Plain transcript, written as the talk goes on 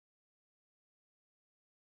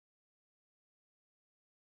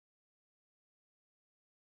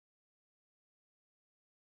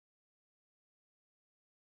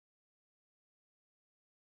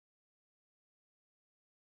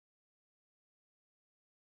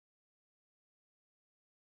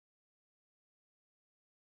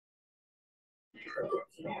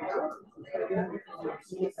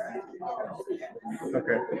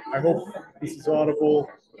Okay, I hope this is audible.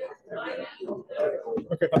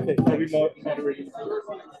 Okay, I'll be moderating.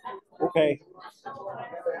 Okay.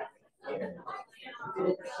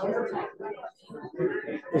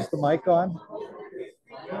 Is the mic on?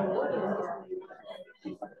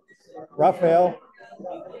 Raphael?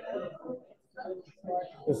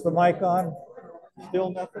 Is the mic on?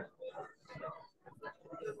 Still nothing?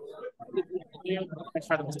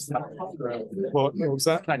 What was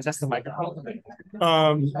that? Can I test the microphone?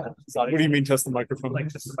 What do you mean test the microphone? Like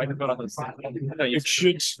test the microphone on the side. No, It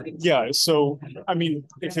should, yeah. So, I mean,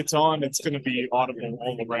 if it's on, it's going to be audible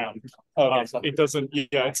all around. It doesn't,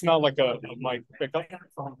 yeah, it's not like a mic pickup.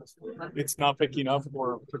 It's not picking up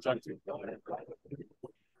or projecting.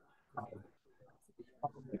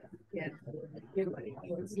 Yeah.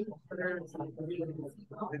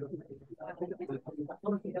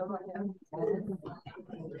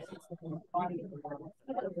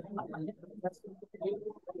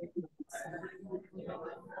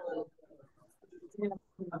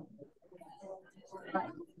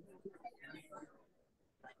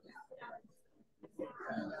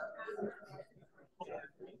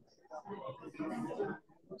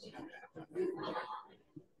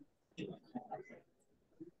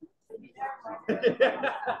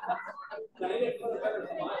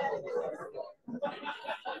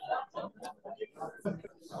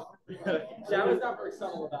 Yeah, I was not very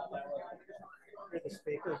subtle about that. You're the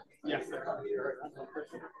speaker? Yes, sir.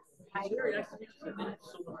 Hi. Very nice to meet you.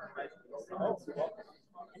 Oh,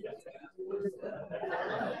 yes.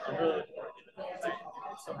 I'm really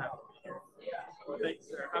so happy to be here. Thanks,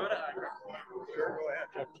 sir. How about Sure, go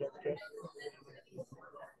ahead. Check.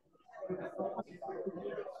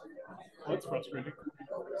 That's frustrating.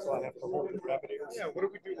 So I have to hold the gravity. Yeah, what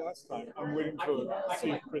did we do last time? I'm waiting to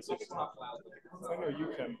see if Chris is. I know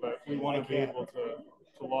you can, but we want to be able to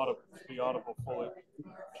be audible fully.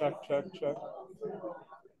 Check. Do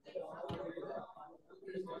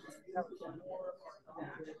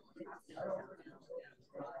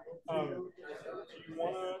you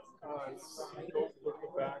want to go look at the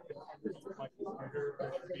back and my computer?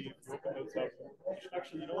 There should be, open those up.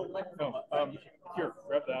 Actually, you know what? No. Here,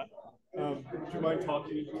 grab that. Would you mind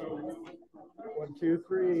talking to 1, 2,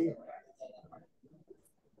 3,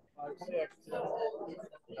 5, 6.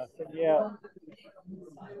 Nothing yet.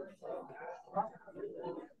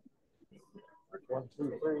 1,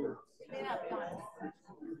 2, 3.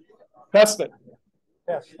 Test it.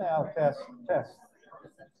 Test now. Test.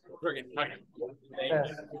 Okay.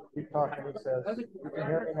 Test. Keep talking. He says, "You can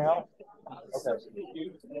hear me now."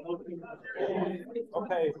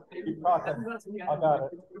 Okay. Keep talking. I got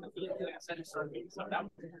it.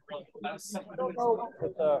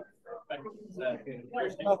 Nothing.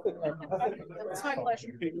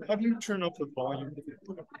 How do you turn up the volume?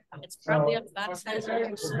 It's probably up that size. I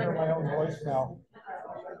can hear my own voice now.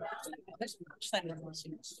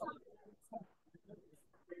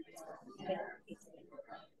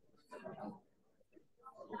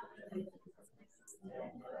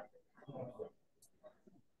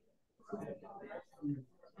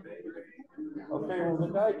 Okay, well, the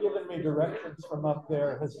guy giving me directions from up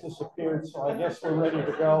there has disappeared, so I guess we're ready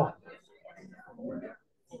to go.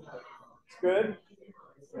 It's good?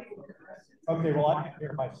 Okay, well, I can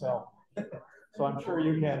hear myself, so I'm sure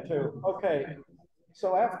you can too. Okay,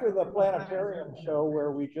 so after the planetarium show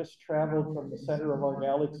where we just traveled from the center of our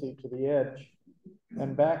galaxy to the edge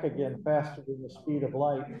and back again faster than the speed of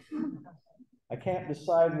light, I can't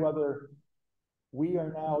decide whether we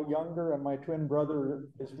are now younger and my twin brother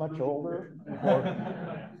is much older,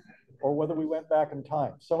 or whether we went back in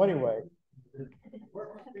time. So anyway,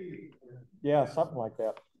 yeah, something like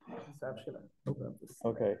that.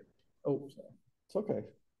 Okay. Oh, it's okay.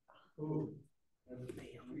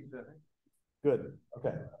 Good.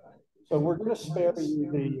 Okay. So we're going to spare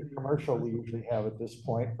you the commercial we usually have at this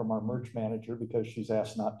point from our merch manager because she's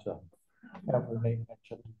asked not to have her name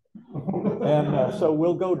mentioned. And so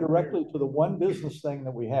we'll go directly to the one business thing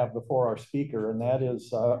that we have before our speaker, and that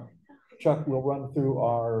is Chuck will run through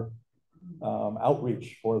our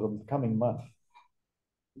outreach for the coming month.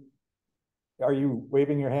 Are you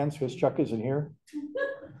waving your hands because Chuck isn't here?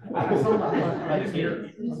 I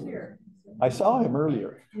saw him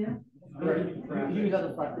earlier. Yeah. He was at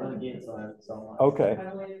the front of the gate, so okay.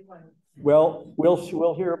 Well,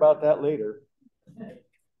 we'll hear about that later.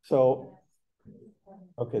 So,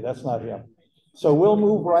 okay, that's not him. So we'll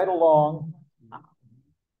move right along.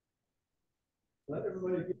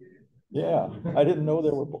 Yeah, I didn't know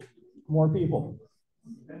there were more people.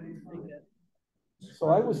 So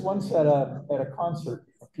I was once at a concert,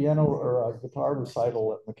 a piano or a guitar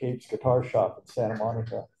recital at McCabe's Guitar Shop in Santa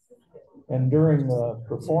Monica. And during the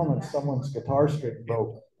performance, someone's guitar string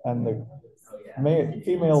broke, and the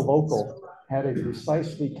female vocal had a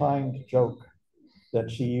precisely timed joke that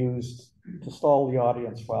she used to stall the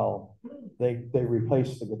audience while they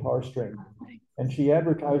replaced the guitar string. And she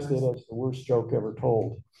advertised it as the worst joke ever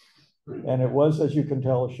told. And it was, as you can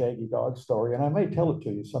tell, a shaggy dog story, and I may tell it to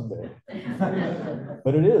you someday.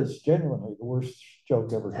 But it is genuinely the worst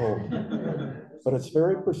joke ever told. But it's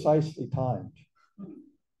very precisely timed.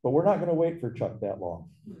 But we're not going to wait for Chuck that long.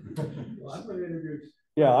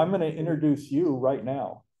 Yeah, I'm going to introduce you right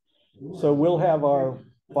now. So we'll have our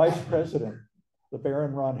Vice President, the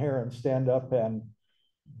Baron Ron Heron, stand up and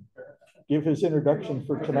give his introduction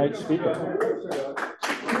for tonight's speaker.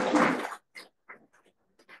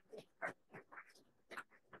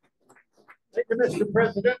 Thank you, Mr.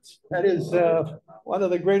 President. That is one of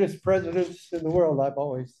the greatest presidents in the world, I've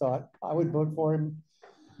always thought. I would vote for him.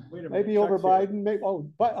 Maybe over Biden. Maybe,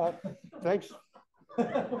 thanks.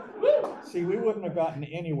 See, we wouldn't have gotten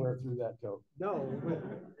anywhere through that joke. No.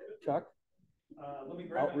 Chuck? Let me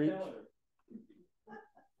grab Outreach.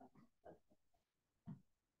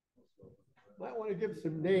 I want to give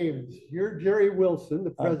some names. You're Jerry Wilson,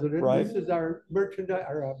 the president. Right. This is our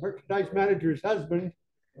merchandise manager's husband.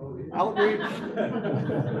 Outreach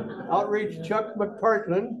Chuck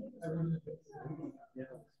McPartland.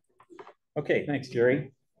 Okay, thanks,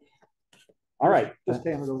 Jerry. All right. Just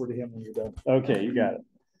hand it over to him when you're done. Okay, you got it.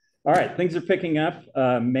 All right, things are picking up.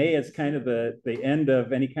 May is kind of the end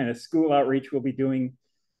of any kind of school outreach we'll be doing.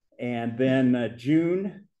 And then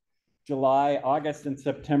June, July, August, and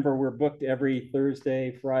September, we're booked every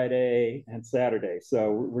Thursday, Friday, and Saturday.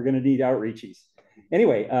 So we're going to need outreaches.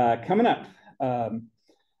 Anyway, coming up.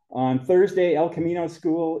 On Thursday, El Camino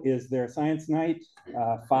School is their science night,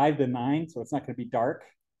 5 to 9, so it's not going to be dark.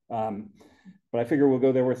 But I figure we'll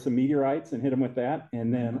go there with some meteorites and hit them with that.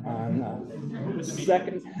 And then on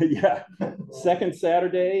second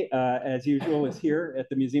Saturday, as usual, is here at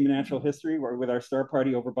the Museum of Natural History. We're with our star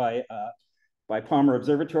party over by Palmer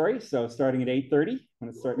Observatory. So starting at 8:30 when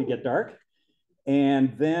it's starting to get dark.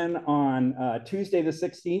 And then on Tuesday the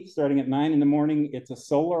 16th, starting at 9 in the morning, it's a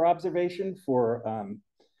solar observation for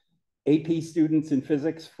AP students in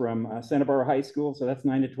physics from Santa Barbara High School. So that's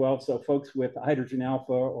 9 to 12. So folks with hydrogen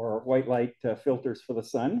alpha or white light filters for the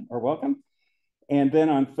sun are welcome. And then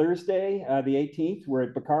on Thursday, the 18th, we're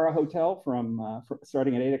at Bacara Hotel from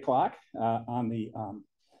starting at 8 o'clock on the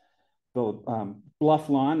bluff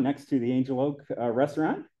lawn next to the Angel Oak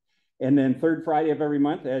restaurant. And then third Friday of every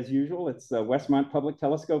month, as usual, it's Westmont Public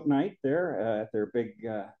Telescope Night there at their big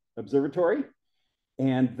observatory.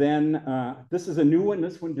 And then this is a new one.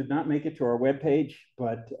 This one did not make it to our webpage,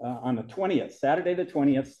 but on the 20th, Saturday the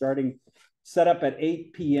 20th, starting set up at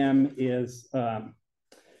 8 p.m. is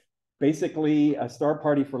basically a star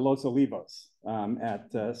party for Los Olivos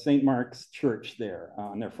at St. Mark's Church there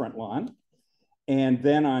on their front lawn. And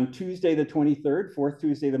then on Tuesday the 23rd, fourth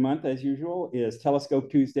Tuesday of the month, as usual, is Telescope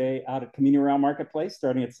Tuesday out at Camino Real Marketplace,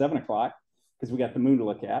 starting at 7 o'clock, because we got the moon to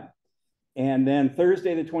look at. And then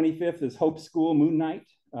Thursday the 25th is Hope School Moon Night,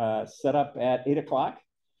 set up at 8 o'clock.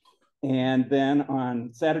 And then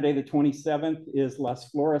on Saturday the 27th is Las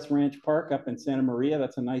Flores Ranch Park up in Santa Maria.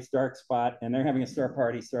 That's a nice dark spot. And they're having a star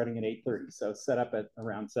party starting at 8:30. So set up at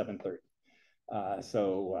around 7:30.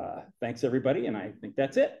 So thanks, everybody. And I think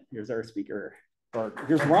that's it. Here's our speaker. Or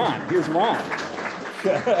here's Ron. Here's Ron.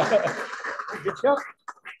 Good job.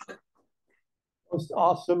 Most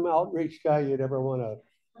awesome outreach guy you'd ever want to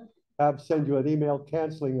have send you an email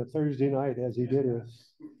canceling a Thursday night as he did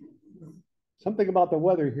us. Something about the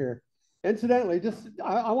weather here. Incidentally, just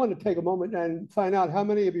I want to take a moment and find out how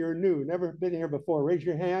many of you are new, never been here before. Raise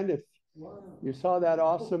your hand if you saw that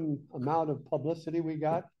awesome amount of publicity we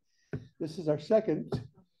got. This is our second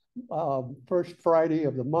first Friday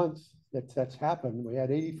of the month that's happened. We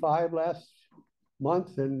had 85 last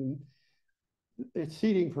month, and it's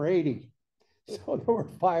seating for 80. So there were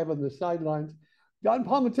 5 on the sidelines. John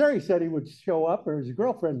Palminteri said he would show up, or his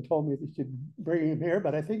girlfriend told me they should bring him here,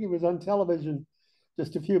 but I think he was on television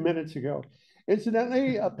just a few minutes ago.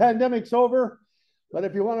 Incidentally, a pandemic's over, but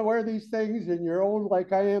if you want to wear these things and you're old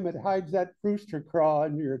like I am, it hides that rooster craw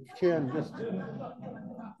on your chin.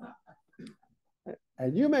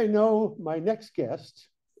 And you may know my next guest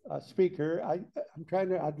speaker.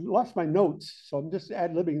 I've lost my notes, so I'm just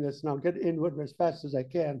ad-libbing this, and I'll get into it as fast as I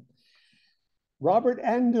can. Robert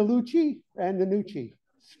Andalucci,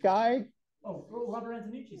 Sky Oh, Robert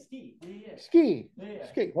Antonucci, Ski. Yeah. Ski. Yeah.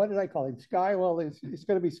 Ski. What did I call him? Sky? Well, it's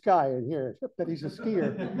going to be Sky in here, but he's a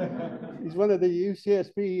skier. He's one of the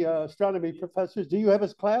UCSB astronomy professors. Do you have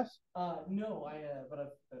his class? No, but I've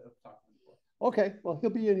talked to him before. Okay, well, he'll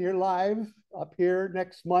be in here live up here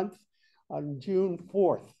next month on June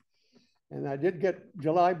 4th. And I did get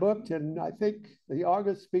July booked, and I think the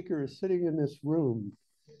August speaker is sitting in this room.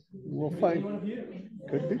 We'll find,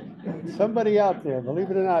 could be somebody out there, believe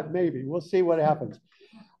it or not, maybe. We'll see what happens.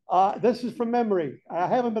 This is from memory. I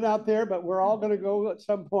haven't been out there, but we're all going to go at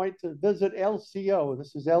some point to visit LCO.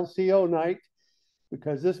 This is LCO night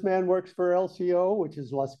because this man works for LCO, which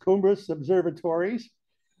is Las Cumbres Observatories.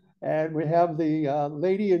 And we have the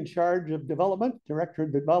lady in charge of development, director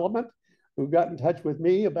of development, who got in touch with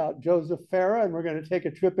me about Joseph Farah, and we're going to take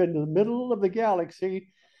a trip into the middle of the galaxy,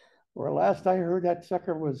 where last I heard that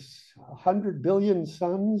sucker was 100 billion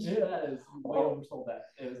suns. Yeah, that is way oversold that.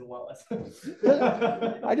 It was a lot less.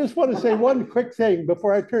 I just want to say one quick thing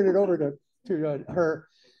before I turn it over to her.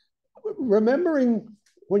 Remembering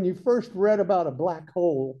when you first read about a black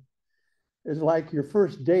hole is like your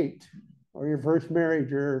first date or your first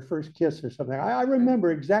marriage or your first kiss or something. I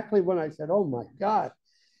remember exactly when I said, oh my God.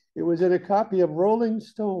 It was in a copy of Rolling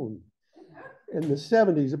Stone in the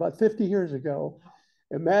 70s, about 50 years ago,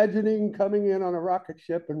 imagining coming in on a rocket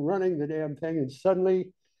ship and running the damn thing, and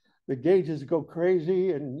suddenly the gauges go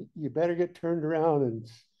crazy and you better get turned around. And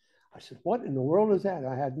I said, what in the world is that?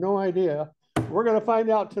 I had no idea. We're going to find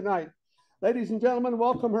out tonight. Ladies and gentlemen,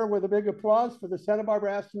 welcome her with a big applause for the Santa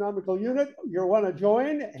Barbara Astronomical Unit. You'll want to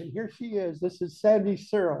join, and here she is. This is Sandy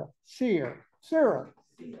Seal.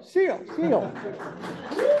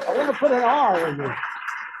 I want to put an R in there.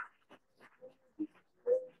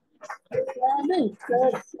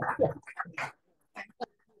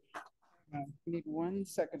 You need 1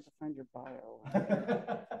 second to find your bio.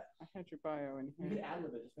 I had your bio in here. You can ad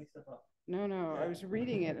lib it, just make stuff up. No, I was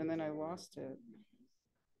reading it and then I lost it.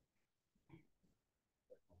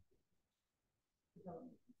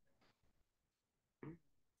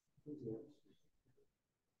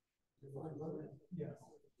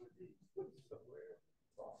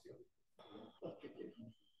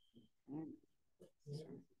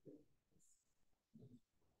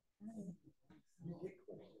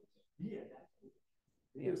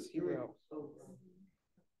 Yes, you will. Okay.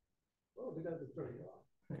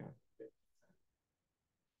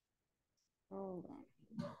 Hold on.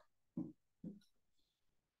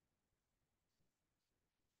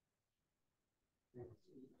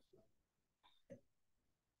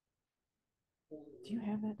 Do you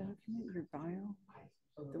have that document, your bio?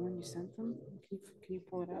 The one you sent them? Can you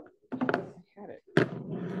pull it up? I had it.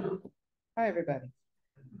 Hi, everybody.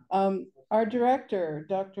 Our director,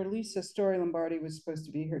 Dr. Lisa Story-Lombardi, was supposed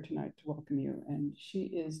to be here tonight to welcome you, and she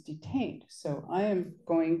is detained. So I am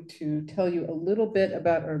going to tell you a little bit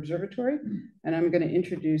about our observatory, and I'm going to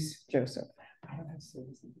introduce Joseph. I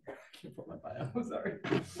can't put my bio. I'm sorry.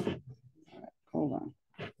 All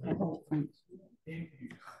right, hold on.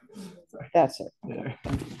 That's it. Yeah.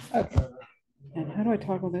 Okay. And how do I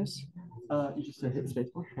toggle this? You just hit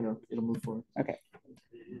spacebar. I know it'll move forward. Okay.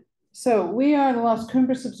 So we are the Las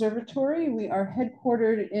Cumbres Observatory. We are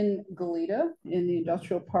headquartered in Goleta in the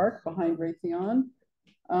industrial park behind Raytheon.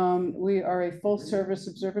 We are a full service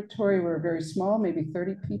observatory. We're very small, maybe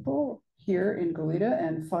 30 people here in Goleta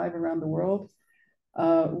and 5 around the world.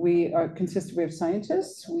 We have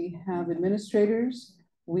scientists, we have administrators,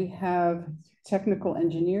 we have technical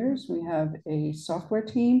engineers, we have a software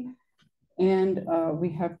team, and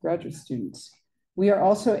we have graduate students. We are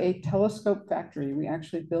also a telescope factory. We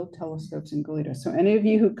actually build telescopes in Goleta. So any of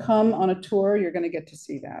you who come on a tour, you're going to get to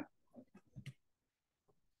see that.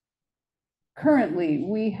 Currently,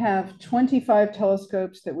 we have 25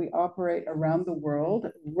 telescopes that we operate around the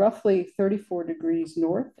world, roughly 34 degrees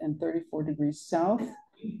north and 34 degrees south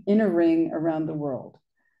in a ring around the world.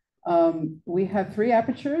 We have 3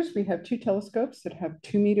 apertures. We have 2 telescopes that have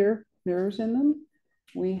 2-meter mirrors in them.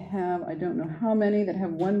 We have, I don't know how many that have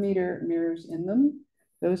 1-meter mirrors in them.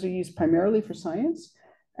 Those are used primarily for science.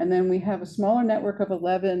 And then we have a smaller network of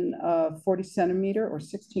 11 40-centimeter or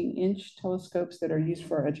 16-inch telescopes that are used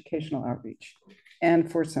for our educational outreach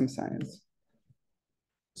and for some science.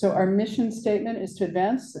 So our mission statement is to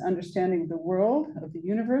advance the understanding of the world, of the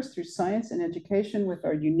universe through science and education with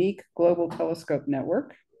our unique global telescope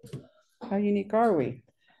network. How unique are we?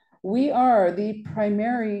 We are the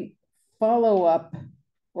primary follow-up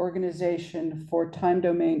organization for time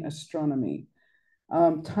domain astronomy.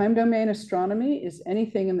 Time domain astronomy is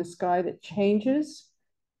anything in the sky that changes.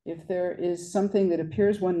 If there is something that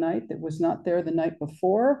appears one night that was not there the night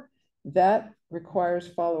before, That requires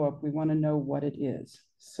follow-up. We want to know what it is.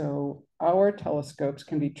 So our telescopes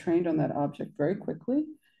can be trained on that object very quickly.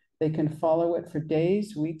 They can follow it for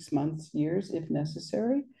days, weeks, months, years, if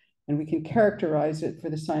necessary, and we can characterize it for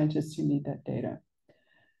the scientists who need that data.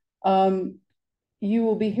 You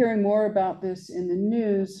will be hearing more about this in the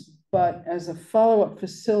news, but as a follow-up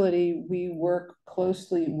facility, we work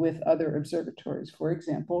closely with other observatories. For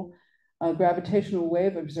example, gravitational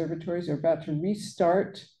wave observatories are about to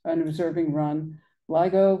restart an observing run.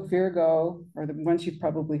 LIGO, Virgo are the ones you've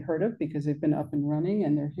probably heard of because they've been up and running,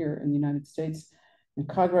 and they're here in the United States. And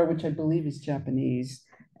Kagra, which I believe is Japanese,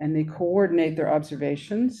 and they coordinate their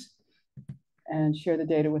observations and share the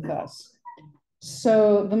data with us.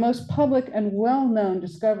 So the most public and well-known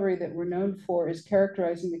discovery that we're known for is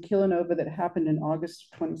characterizing the kilonova that happened in August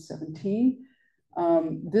 2017.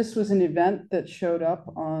 This was an event that showed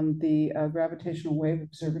up on the gravitational wave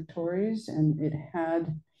observatories, and it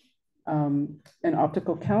had an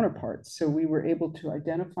optical counterpart. So we were able to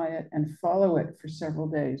identify it and follow it for several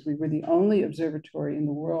days. We were the only observatory in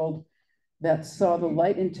the world that saw the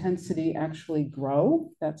light intensity actually grow.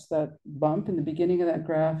 That's that bump in the beginning of that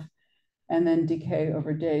graph, and then decay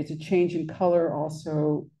over days. A change in color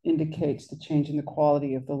also indicates the change in the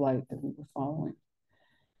quality of the light that we were following.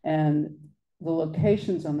 And the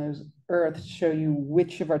locations on those Earths show you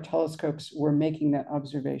which of our telescopes were making that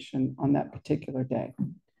observation on that particular day.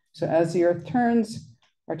 So as the Earth turns,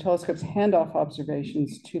 our telescopes hand off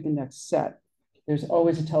observations to the next set. There's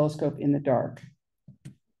always a telescope in the dark.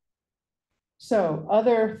 So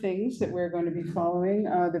other things that we're going to be following,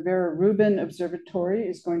 the Vera Rubin Observatory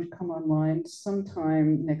is going to come online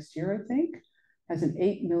sometime next year, I think. Has an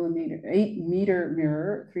 8-meter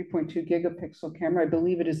mirror, 3.2 gigapixel camera. I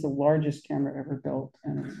believe it is the largest camera ever built,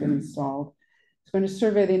 and it's been installed. It's going to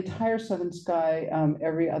survey the entire southern sky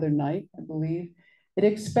every other night, I believe. It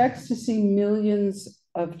expects to see millions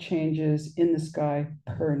of changes in the sky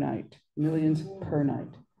per night, millions per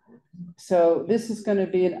night. So this is going to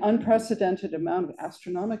be an unprecedented amount of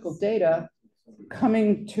astronomical data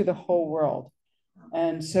coming to the whole world.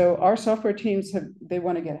 And so our software teams they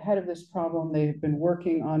want to get ahead of this problem. They've been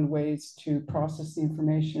working on ways to process the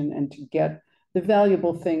information and to get the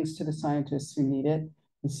valuable things to the scientists who need it.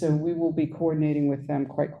 And so we will be coordinating with them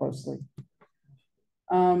quite closely.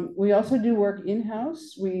 We also do work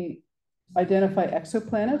in-house. We identify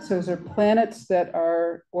exoplanets. Those are planets that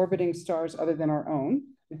are orbiting stars other than our own.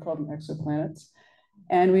 We call them exoplanets.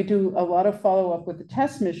 And we do a lot of follow-up with the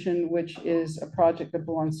TESS mission, which is a project that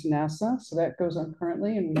belongs to NASA. So that goes on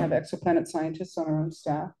currently, and we have exoplanet scientists on our own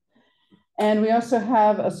staff. And we also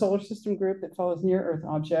have a solar system group that follows near-Earth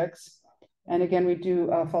objects. And again, we do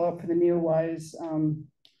follow-up for the NEOWISE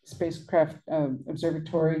spacecraft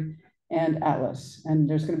observatory and Atlas. And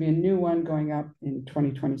there's going to be a new one going up in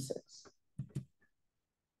 2026.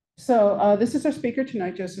 So this is our speaker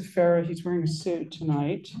tonight, Joseph Farah. He's wearing a suit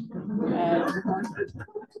tonight.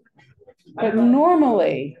 But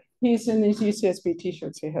normally, he's in these UCSB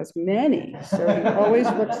t-shirts. He has many, so he always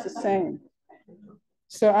looks the same.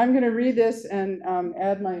 So I'm going to read this and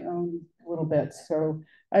add my own little bits. So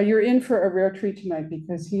you're in for a rare treat tonight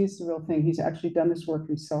because he's the real thing. He's actually done this work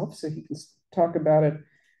himself, so he can talk about it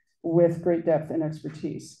with great depth and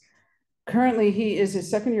expertise. Currently, he is a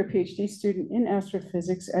second-year PhD student in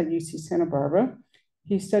astrophysics at UC Santa Barbara.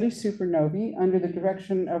 He studies supernovae under the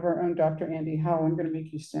direction of our own Dr. Andy Howe. I'm going to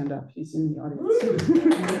make you stand up. He's in the audience.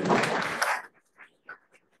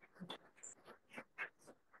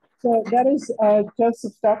 So that is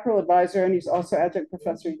Joseph's doctoral advisor, and he's also adjunct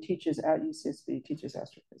professor. He teaches at UCSB, teaches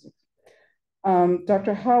astrophysics.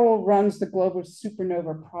 Dr. Howell runs the Global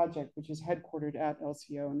Supernova Project, which is headquartered at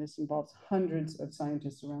LCO, and this involves hundreds of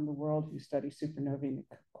scientists around the world who study supernovae and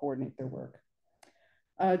coordinate their work.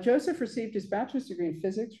 Joseph received his bachelor's degree in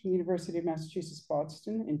physics from the University of Massachusetts,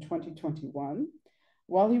 Boston in 2021.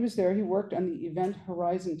 While he was there, he worked on the Event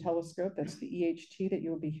Horizon Telescope, that's the EHT that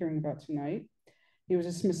you'll be hearing about tonight. He was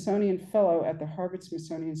a Smithsonian Fellow at the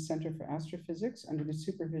Harvard-Smithsonian Center for Astrophysics under the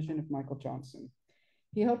supervision of Michael Johnson.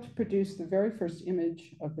 He helped produce the very first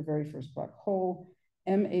image of the very first black hole,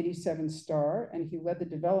 M87 star, and he led the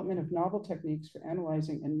development of novel techniques for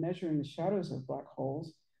analyzing and measuring the shadows of black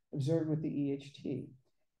holes observed with the EHT.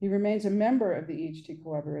 He remains a member of the EHT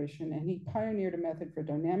collaboration, and he pioneered a method for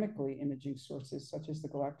dynamically imaging sources such as the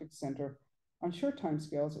galactic center on short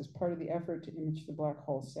timescales as part of the effort to image the black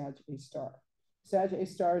hole Sag-A star. Sag-A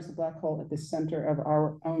star is the black hole at the center of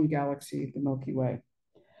our own galaxy, the Milky Way.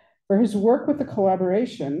 For his work with the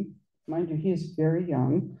collaboration, mind you, he is very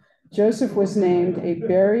young, Joseph was named a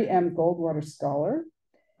Barry M. Goldwater Scholar,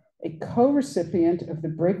 a co-recipient of the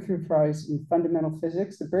Breakthrough Prize in Fundamental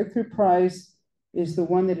Physics. The Breakthrough Prize is the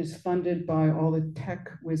one that is funded by all the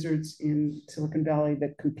tech wizards in Silicon Valley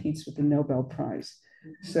that competes with the Nobel Prize.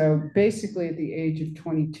 So basically at the age of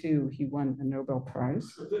 22, he won the Nobel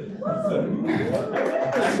Prize.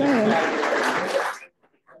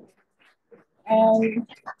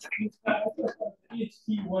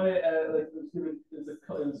 EHT won it, like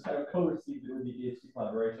it was kind of co-received with the EHT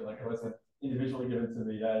collaboration, like it wasn't individually given to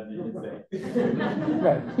me. That'd be insane.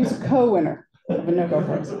 Right, he's a co-winner of a Nobel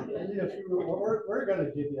Prize. We're going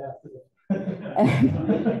to give you after this.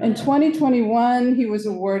 In 2021, he was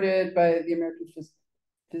awarded by the American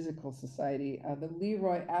Physical Society the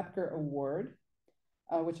Leroy Apker Award,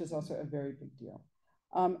 which is also a very big deal.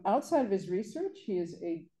 Outside of his research, he is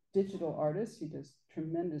a digital artist. He does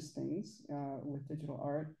tremendous things with digital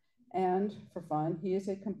art. And for fun, he is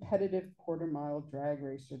a competitive quarter-mile drag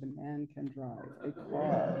racer. The man can drive a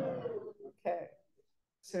car. Okay.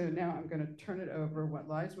 So now I'm going to turn it over what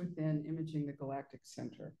lies within imaging the galactic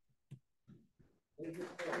center.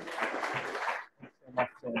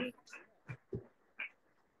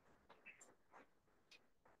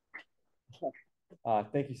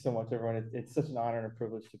 Thank you so much, everyone. It's such an honor and a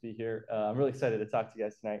privilege to be here. I'm really excited to talk to you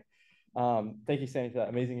guys tonight. Thank you, Sandy, for that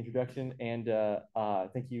amazing introduction. And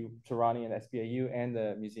thank you to Ronnie and SBAU and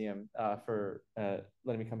the museum for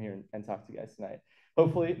letting me come here and talk to you guys tonight.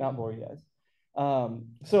 Hopefully not bore you guys.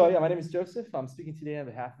 So yeah, my name is Joseph. I'm speaking today on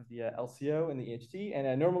behalf of the LCO and the EHT.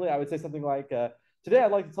 And normally I would say something like, today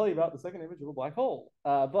I'd like to tell you about the second image of a black hole.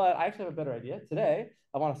 But I actually have a better idea. Today,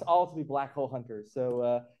 I want us all to be black hole hunters.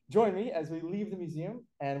 So join me as we leave the museum,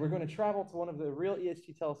 and we're going to travel to one of the real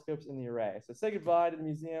EHT telescopes in the array. So say goodbye to the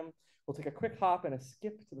museum. We'll take a quick hop and a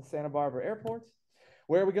skip to the Santa Barbara airport.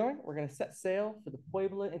 Where are we going? We're going to set sail for the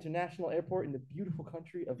Puebla International Airport in the beautiful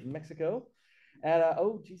country of Mexico. And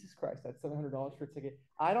oh, Jesus Christ, that's $700 for a ticket.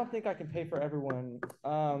 I don't think I can pay for everyone.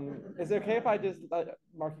 Is it okay if I just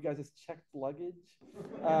mark you guys as checked luggage?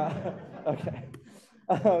 Okay.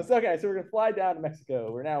 So we're going to fly down to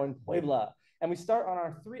Mexico. We're now in Puebla. And we start on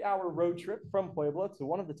our 3-hour road trip from Puebla to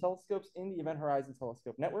one of the telescopes in the Event Horizon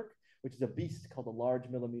Telescope Network, which is a beast called the Large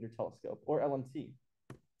Millimeter Telescope, or LMT.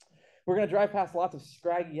 We're going to drive past lots of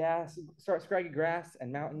scraggy grass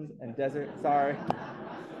and mountains and desert. Sorry.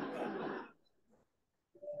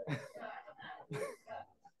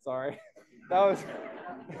 Sorry. That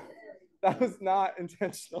was not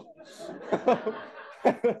intentional.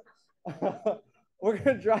 We're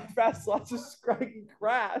going to drive past lots of scraggy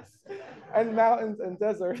grass and mountains and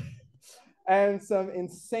desert and some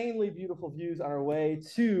insanely beautiful views on our way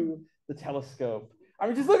to the telescope. I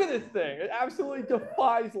mean, just look at this thing. It absolutely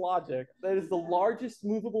defies logic. That is the largest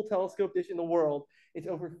movable telescope dish in the world. It's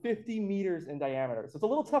over 50 meters in diameter. So it's a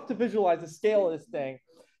little tough to visualize the scale of this thing.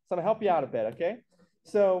 So I'm going to help you out a bit, okay?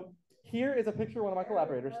 So here is a picture one of my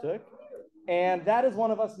collaborators took. And that is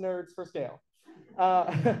one of us nerds for scale.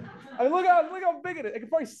 I mean, look how big it is. You can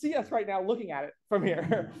probably see us right now looking at it from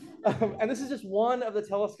here. And this is just one of the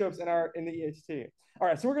telescopes in the EHT. All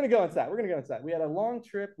right, so we're going to go inside. We had a long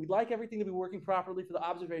trip. We'd like everything to be working properly for the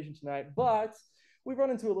observation tonight, but we've run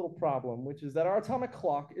into a little problem, which is that our atomic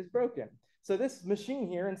clock is broken. So this machine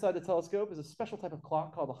here inside the telescope is a special type of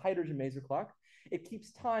clock called the hydrogen maser clock. It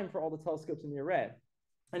keeps time for all the telescopes in the array.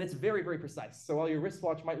 And it's very, very precise. So while your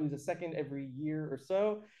wristwatch might lose a second every year or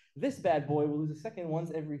so, this bad boy will lose a second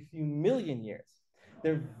once every few million years.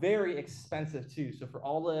 They're very expensive too. So for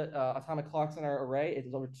all the atomic clocks in our array, it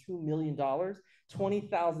is over $2 million,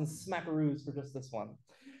 20,000 smackaroos for just this one.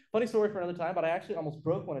 Funny story for another time, but I actually almost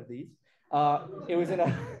broke one of these. It was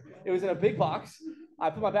in a big box. I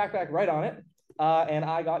put my backpack right on it, and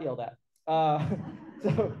I got yelled at.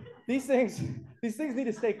 So these things need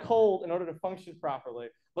to stay cold in order to function properly,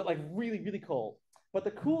 but like really, really cold. But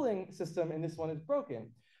the cooling system in this one is broken,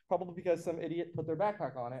 probably because some idiot put their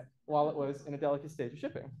backpack on it while it was in a delicate stage of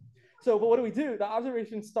shipping. So, but what do? The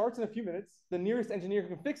observation starts in a few minutes. The nearest engineer who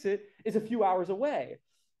can fix it is a few hours away.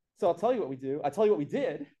 So I'll tell you what we do. I'll tell you what we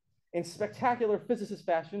did. In spectacular physicist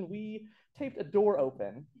fashion, we taped a door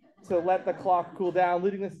open to let the clock cool down,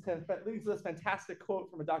 leading to this fantastic quote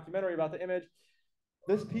from a documentary about the image.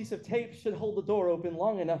 This piece of tape should hold the door open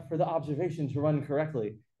long enough for the observation to run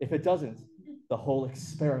correctly. If it doesn't, the whole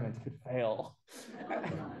experiment could fail.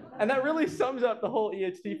 And that really sums up the whole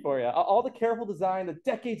EHT for you. All the careful design, the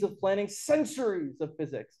decades of planning, centuries of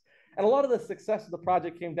physics. And a lot of the success of the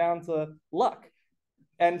project came down to luck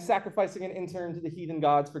and sacrificing an intern to the heathen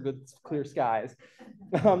gods for good, clear skies.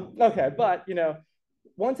 Okay, but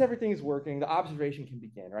once everything is working, the observation can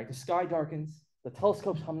begin, right? The sky darkens, the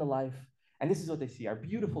telescopes come to life, And this is what they see, our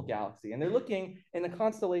beautiful galaxy. And they're looking in the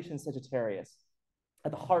constellation Sagittarius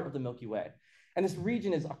at the heart of the Milky Way. And this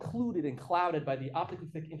region is occluded and clouded by the optically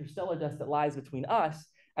thick interstellar dust that lies between us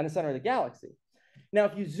and the center of the galaxy. Now,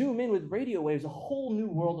 if you zoom in with radio waves, a whole new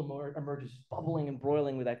world emerges, bubbling and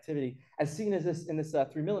broiling with activity, as seen as this in this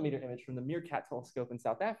 3mm image from the Meerkat telescope in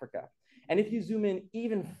South Africa. And if you zoom in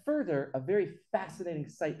even further, a very fascinating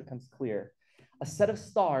sight becomes clear. A set of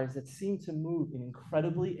stars that seem to move in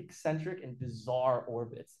incredibly eccentric and bizarre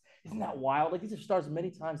orbits. Isn't that wild? Like, these are stars many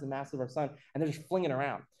times the mass of our sun, and they're just flinging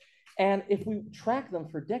around. And if we track them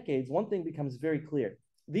for decades, one thing becomes very clear.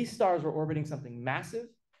 These stars are orbiting something massive,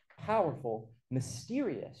 powerful,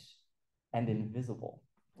 mysterious, and invisible.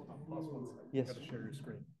 Hold on, pause 1 second. Yes. You gotta share your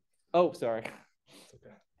screen. Oh, sorry. It's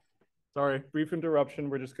okay. Sorry, brief interruption.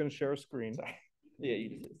 We're just going to share a screen. Sorry. Yeah, you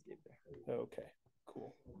just escaped there. Okay,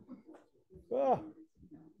 cool. Ah.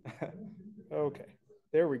 Okay,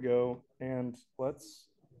 there we go. And let's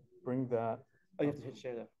bring that. Oh, you have to hit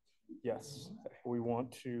share though. Yes, we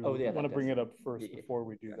want to. Oh, yeah, I want to that bring does. it up first Yeah. before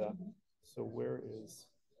we do that. So where is?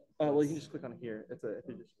 Well, you can just click on it here. If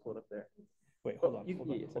you just pull it up there. Wait, hold on. Yeah,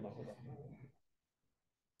 Hold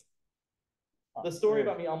on. The story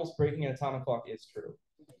about me almost breaking an atomic clock is true.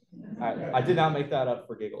 I did not make that up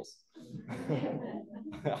for giggles.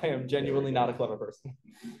 I am genuinely not a clever person.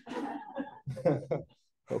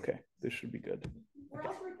 Okay, this should be good. We're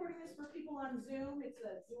also recording this for people on Zoom. It's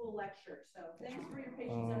a dual lecture, so thanks for your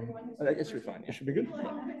patience, everyone who's. It should be fine. It should be good. People at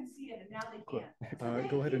home couldn't see it, and now they Cool. can.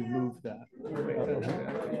 Go ahead and move that.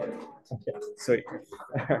 Okay, sweet.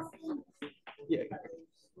 Yeah,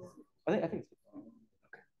 I think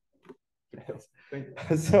it's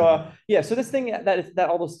okay. So yeah, so this thing that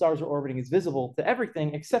all those stars are orbiting is visible to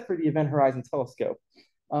everything except for the Event Horizon Telescope.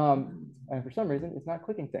 And for some reason, it's not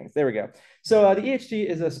clicking things. There we go. So the EHT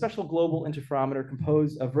is a special global interferometer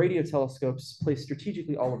composed of radio telescopes placed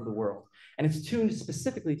strategically all over the world. And it's tuned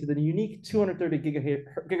specifically to the unique 230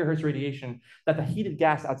 gigahertz radiation that the heated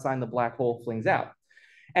gas outside the black hole flings out.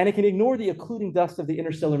 And it can ignore the occluding dust of the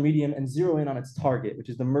interstellar medium and zero in on its target, which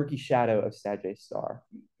is the murky shadow of Sagittarius star.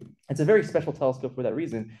 It's a very special telescope for that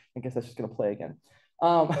reason. I guess that's just going to play again.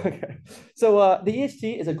 Okay. So the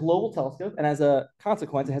EHT is a global telescope, and as a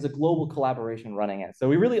consequence, it has a global collaboration running it. So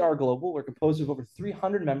we really are global. We're composed of over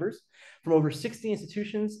 300 members from over 60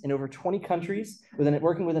 institutions in over 20 countries,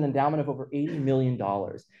 working with an endowment of over $80 million.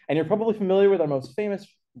 And you're probably familiar with our most famous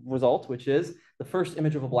result, which is the first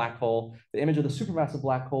image of a black hole, the image of the supermassive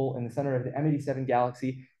black hole in the center of the M87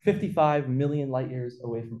 galaxy, 55 million light years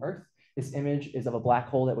away from Earth. This image is of a black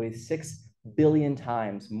hole that weighs 6 billion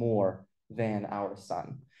times more than our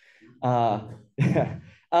sun. So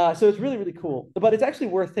it's really, really cool. But it's actually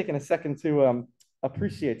worth taking a second to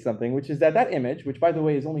appreciate something, which is that image, which by the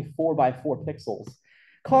way is only 4 by 4 pixels,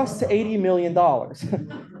 costs $80 million.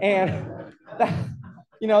 And that,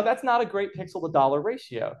 that's not a great pixel to dollar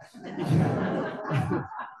ratio.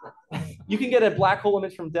 You can get a black hole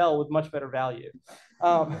image from Dell with much better value.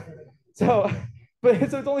 So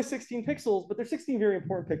it's only 16 pixels, but they're 16 very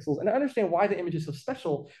important pixels. And to understand why the image is so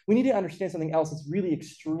special, we need to understand something else that's really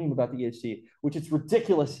extreme about the EHT, which is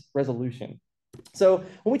ridiculous resolution. So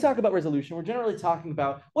when we talk about resolution, we're generally talking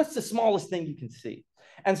about what's the smallest thing you can see.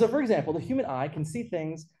 And so, for example, the human eye can see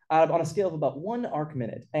things on a scale of about 1 arc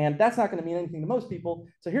minute. And that's not going to mean anything to most people.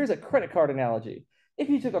 So here's a credit card analogy. If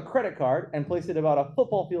you took a credit card and placed it about a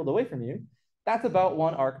football field away from you, that's about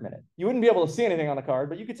 1 arc minute. You wouldn't be able to see anything on the card,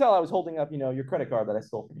 but you could tell I was holding up, your credit card that I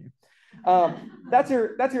stole from you. That's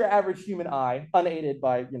your average human eye, unaided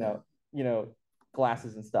by,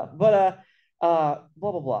 glasses and stuff. But blah,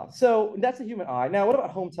 blah, blah. So that's a human eye. Now, what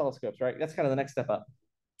about home telescopes, right? That's kind of the next step up.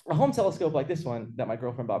 A home telescope like this one that my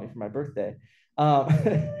girlfriend bought me for my birthday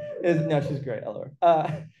she's great, I love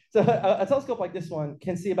her. So a telescope like this one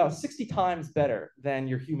can see about 60 times better than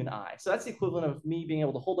your human eye. So that's the equivalent of me being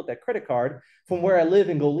able to hold up that credit card from where I live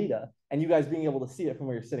in Goleta and you guys being able to see it from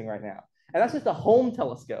where you're sitting right now. And that's just a home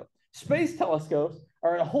telescope. Space telescopes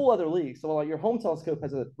are in a whole other league. So while your home telescope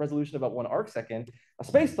has a resolution of about 1 arc second, a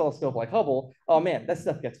space telescope like Hubble, oh man, that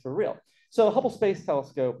stuff gets for real. So the Hubble Space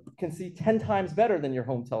Telescope can see 10 times better than your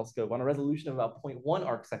home telescope on a resolution of about 0.1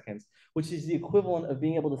 arc seconds, which is the equivalent of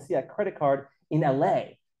being able to see a credit card in LA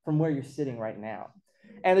from where you're sitting right now.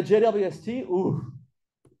 And the JWST, ooh,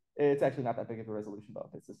 it's actually not that big of a resolution, though.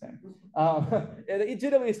 It's the same. The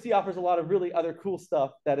JWST offers a lot of really other cool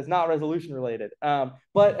stuff that is not resolution related.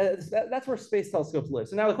 But that's where space telescopes live.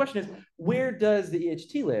 So now the question is, where does the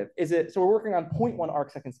EHT live? So we're working on 0.1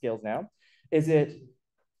 arc second scales now. Is it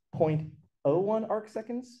 0.01 arc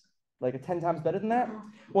seconds, like a 10 times better than that?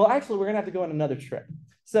 Well, actually, we're gonna have to go on another trip.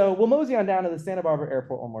 So we'll mosey on down to the Santa Barbara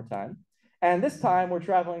airport one more time. And this time we're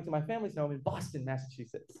traveling to my family's home in Boston,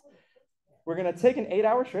 Massachusetts. We're gonna take an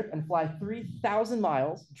 8-hour trip and fly 3,000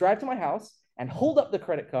 miles, drive to my house and hold up the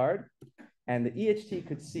credit card, and the EHT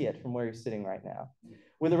could see it from where you're sitting right now.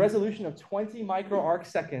 With a resolution of 20 microarc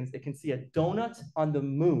seconds, it can see a donut on the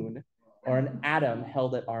moon or an atom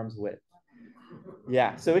held at arm's width.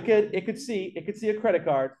 Yeah, so it could see a credit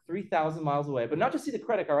card 3,000 miles away, but not just see the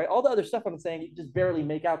credit card, right? All the other stuff I'm saying, you can just barely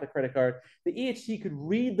make out the credit card. The EHT could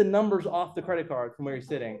read the numbers off the credit card from where you're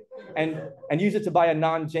sitting and use it to buy a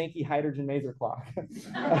non-janky hydrogen maser clock.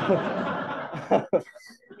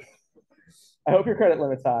 I hope your credit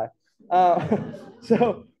limit's high.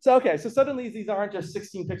 So suddenly these aren't just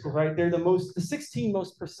 16 pixels, right? They're the 16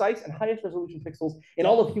 most precise and highest resolution pixels in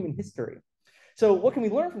all of human history. So what can we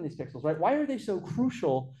learn from these pixels, right? Why are they so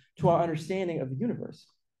crucial to our understanding of the universe?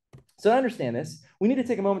 So to understand this, we need to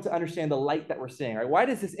take a moment to understand the light that we're seeing, right? Why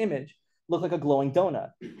does this image look like a glowing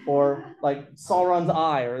donut or like Sauron's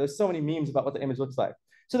eye, or there's so many memes about what the image looks like.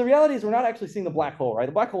 So the reality is we're not actually seeing the black hole, right?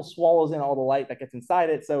 The black hole swallows in all the light that gets inside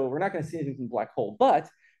it, so we're not going to see anything from the black hole, but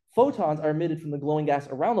photons are emitted from the glowing gas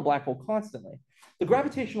around the black hole constantly. The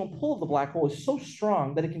gravitational pull of the black hole is so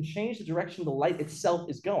strong that it can change the direction the light itself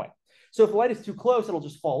is going. So if the light is too close, it'll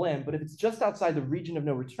just fall in. But if it's just outside the region of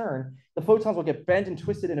no return, the photons will get bent and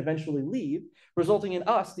twisted and eventually leave, resulting in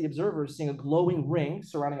us, the observers, seeing a glowing ring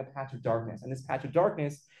surrounding a patch of darkness. And this patch of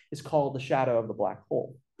darkness is called the shadow of the black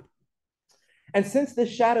hole. And since this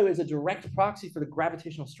shadow is a direct proxy for the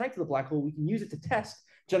gravitational strength of the black hole, we can use it to test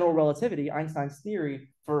general relativity, Einstein's theory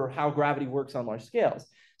for how gravity works on large scales.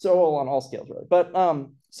 So on all scales, really. But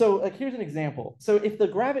so like here's an example. So if the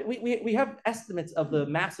gravity, we have estimates of the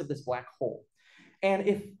mass of this black hole.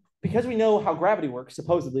 And because we know how gravity works,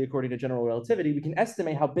 supposedly according to general relativity, we can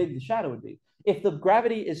estimate how big the shadow would be. If the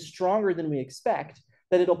gravity is stronger than we expect,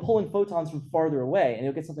 then it'll pull in photons from farther away, and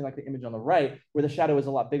you'll get something like the image on the right, where the shadow is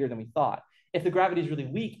a lot bigger than we thought. If the gravity is really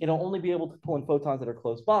weak, it'll only be able to pull in photons that are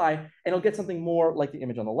close by, and it'll get something more like the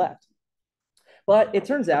image on the left. But it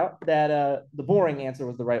turns out that the boring answer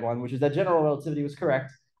was the right one, which is that general relativity was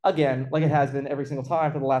correct, again, like it has been every single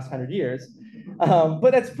time for the last 100 years. But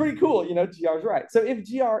that's pretty cool, you know, GR is right. So if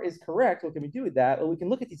GR is correct, what can we do with that? Well, we can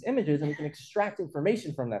look at these images and we can extract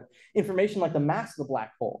information from them. Information like the mass of the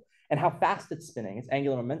black hole and how fast it's spinning, its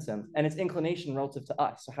angular momentum, and its inclination relative to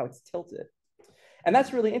us, so how it's tilted. And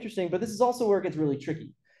that's really interesting, but this is also where it gets really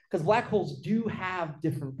tricky, because black holes do have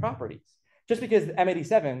different properties. Just because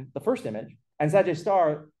M87, the first image, and Sagittarius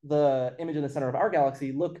Star, the image in the center of our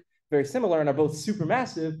galaxy, look very similar and are both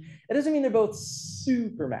supermassive, it doesn't mean they're both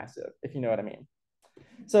supermassive, if you know what I mean.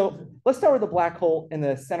 So let's start with the black hole in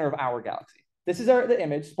the center of our galaxy. This is the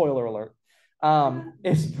image, spoiler alert.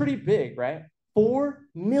 It's pretty big, right? 4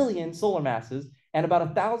 million solar masses and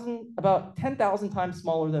about 10,000 times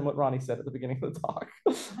smaller than what Ronnie said at the beginning of the talk.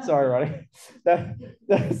 Sorry, Ronnie. That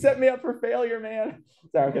set me up for failure, man.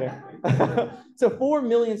 Sorry, I'm kidding. So 4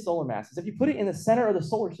 million solar masses. If you put it in the center of the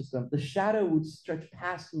solar system, the shadow would stretch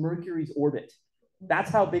past Mercury's orbit. That's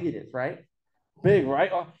how big it is, right? Big,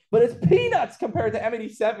 right? But it's peanuts compared to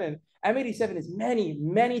M87. M87 is many,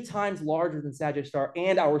 many times larger than Sagittarius Star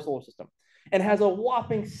and our solar system, and has a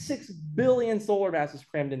whopping 6 billion solar masses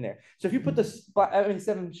crammed in there. So if you put the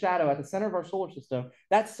M87 shadow at the center of our solar system,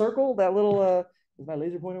 that circle, that little, does my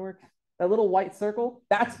laser pointer work? That little white circle,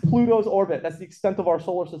 that's Pluto's orbit. That's the extent of our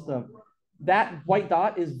solar system. That white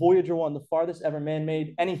dot is Voyager 1, the farthest ever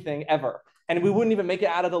man-made anything ever. And we wouldn't even make it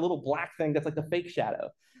out of the little black thing that's like the fake shadow.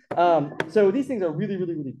 So these things are really,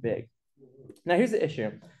 really, really big. Now here's the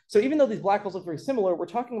issue. So even though these black holes look very similar, we're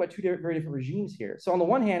talking about two very different regimes here. So on the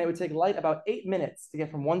one hand, it would take light about 8 minutes to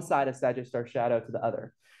get from one side of Sagittarius Star shadow to the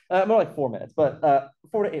other. More like 4 minutes, but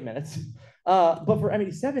 4 to 8 minutes. But for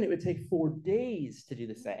M87, it would take 4 days to do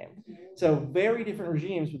the same. So very different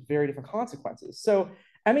regimes with very different consequences. So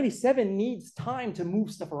M87 needs time to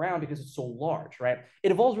move stuff around because it's so large, right?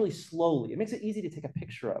 It evolves really slowly. It makes it easy to take a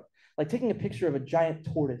picture of. Like taking a picture of a giant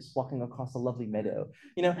tortoise walking across a lovely meadow.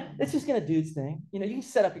 You know, it's just gonna do its thing. You know, you can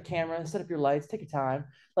set up your camera, set up your lights, take your time.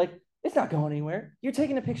 Like, it's not going anywhere. You're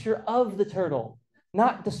taking a picture of the turtle,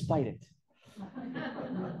 not despite it.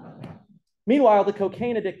 Meanwhile, the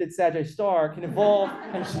cocaine-addicted Sagittarius Star can evolve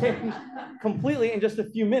and change completely in just a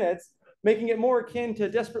few minutes, making it more akin to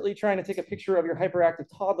desperately trying to take a picture of your hyperactive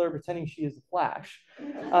toddler pretending she is the Flash.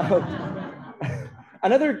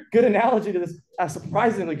 Another good analogy to this, a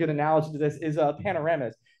surprisingly good analogy to this, is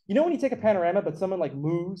panoramas. You know when you take a panorama, but someone like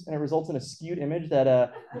moves and it results in a skewed image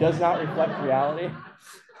that does not reflect reality?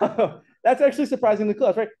 That's actually surprisingly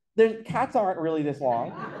close, right? Cats aren't really this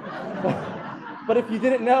long. But if you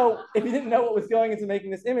didn't know what was going into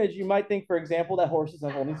making this image, you might think, for example, that horses are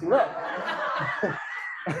holding too low.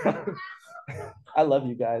 I love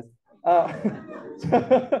you guys.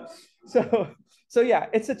 So yeah,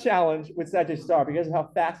 it's a challenge with Sagittarius star because of how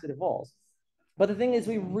fast it evolves. But the thing is,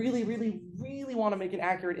 we really, really, really want to make an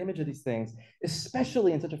accurate image of these things,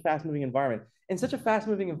 especially in such a fast-moving environment. In such a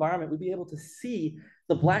fast-moving environment, we'd be able to see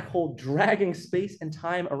the black hole dragging space and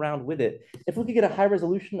time around with it. If we could get a high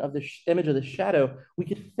resolution of the image of the shadow, we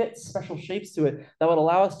could fit special shapes to it that would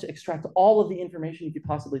allow us to extract all of the information you could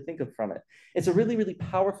possibly think of from it. It's a really, really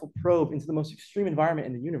powerful probe into the most extreme environment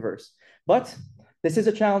in the universe. But this is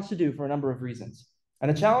a challenge to do for a number of reasons. And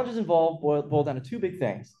the challenges involved boil down to two big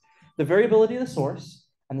things: the variability of the source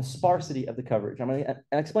and the sparsity of the coverage. I'm going to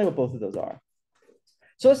explain what both of those are.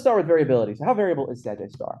 So let's start with variability. So how variable is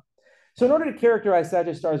Sagittarius star? So in order to characterize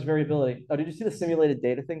Sagittarius star's variability, did you see the simulated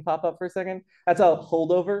data thing pop up for a second? That's a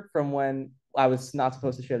holdover from when I was not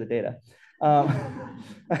supposed to share the data.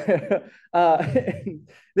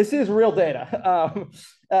 This is real data.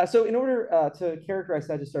 So in order to characterize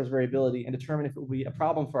Sagittarius star's variability and determine if it will be a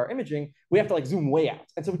problem for our imaging, we have to like zoom way out.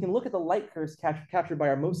 And so we can look at the light curves captured by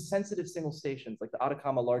our most sensitive single stations, like the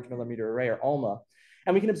Atacama Large Millimeter Array or ALMA.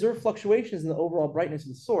 And we can observe fluctuations in the overall brightness of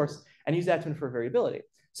the source and use that to infer variability.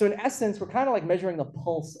 So in essence, we're kind of like measuring the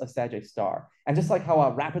pulse of Sagittarius star. And just like how a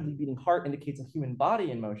rapidly beating heart indicates a human body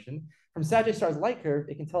in motion, from Sagittarius star's light curve,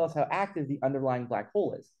 it can tell us how active the underlying black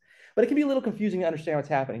hole is. But it can be a little confusing to understand what's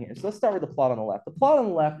happening here. So let's start with the plot on the left. The plot on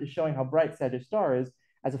the left is showing how bright Sagittarius star is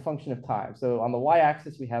as a function of time. So on the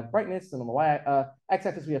y-axis, we have brightness, and on the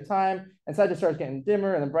x-axis, we have time. And Sagittarius star is getting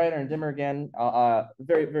dimmer and then brighter and dimmer again.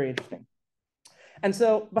 Very, very interesting. And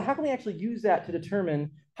so, but how can we actually use that to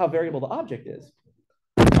determine how variable the object is?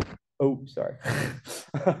 Oh, sorry.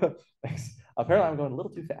 Thanks. Apparently, I'm going a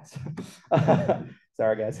little too fast.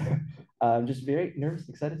 Sorry, guys. I'm just very nervous,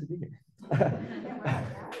 excited to be here.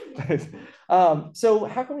 So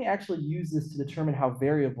how can we actually use this to determine how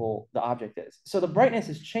variable the object is? So the brightness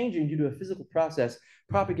is changing due to a physical process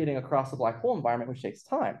propagating across the black hole environment, which takes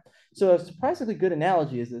time. So a surprisingly good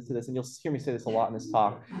analogy to this, and you'll hear me say this a lot in this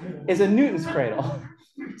talk, is a Newton's cradle.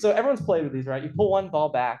 So everyone's played with these, right? You pull one ball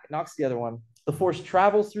back, it knocks the other one. The force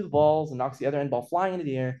travels through the balls and knocks the other end ball flying into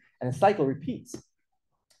the air, and the cycle repeats.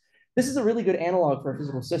 This is a really good analog for a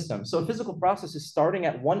physical system. So a physical process is starting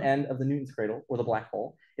at one end of the Newton's cradle, or the black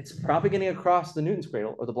hole. It's propagating across the Newton's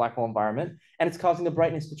cradle, or the black hole environment, and it's causing the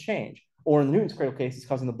brightness to change. Or in the Newton's cradle case, it's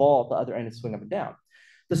causing the ball at the other end to swing up and down.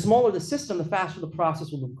 The smaller the system, the faster the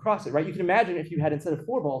process will move across it, right? You can imagine if you had, instead of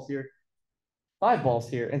 4 balls here, 5 balls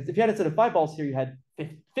here. And if you had, instead of 5 balls here, you had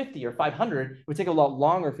 50 or 500, it would take a lot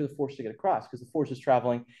longer for the force to get across because the force is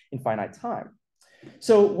traveling in finite time.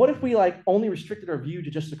 So what if we like only restricted our view to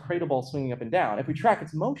just the cradle ball swinging up and down? If we track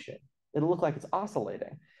its motion, it'll look like it's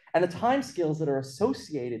oscillating. And the time scales that are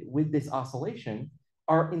associated with this oscillation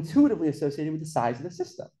are intuitively associated with the size of the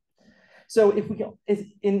system. So if we can,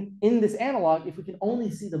 in this analog, if we can only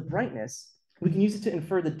see the brightness, we can use it to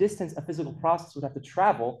infer the distance a physical process would have to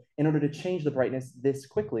travel in order to change the brightness this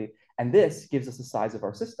quickly. And this gives us the size of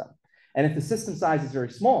our system. And if the system size is very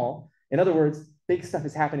small, in other words, big stuff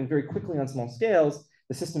is happening very quickly on small scales,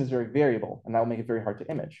 the system is very variable, and that will make it very hard to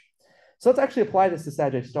image. So let's actually apply this to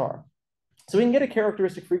Sagittarius star. So we can get a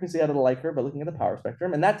characteristic frequency out of the light curve by looking at the power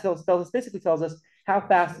spectrum, and that basically tells us how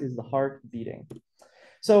fast is the heart beating.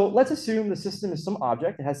 So let's assume the system is some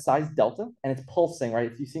object. It has size delta, and it's pulsing,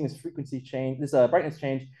 right? You're seeing this frequency change, this brightness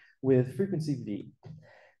change with frequency v.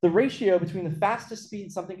 The ratio between the fastest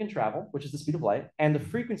speed something can travel, which is the speed of light, and the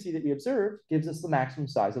frequency that we observed gives us the maximum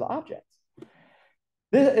size of the object.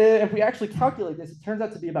 If we actually calculate this, it turns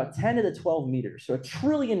out to be about 10 to the 12 meters. So 1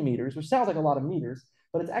 trillion meters, which sounds like a lot of meters,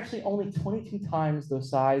 but it's actually only 22 times the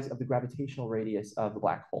size of the gravitational radius of the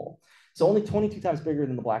black hole. So only 22 times bigger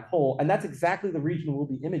than the black hole. And that's exactly the region we'll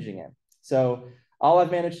be imaging in. So all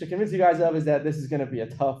I've managed to convince you guys of is that this is going to be a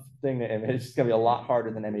tough thing to image. It's going to be a lot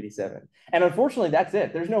harder than M87. And unfortunately, that's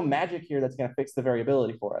it. There's no magic here that's going to fix the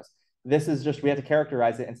variability for us. This is just, we have to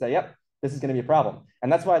characterize it and say, yep, this is going to be a problem.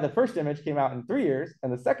 And that's why the first image came out in 3 years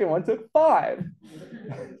and the second one took 5.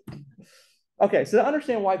 Okay, so to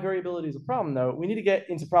understand why variability is a problem, though, we need to get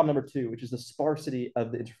into problem number 2, which is the sparsity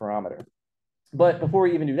of the interferometer. But before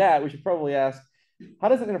we even do that, we should probably ask, how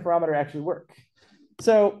does an interferometer actually work?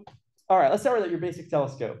 So, all right, let's start with your basic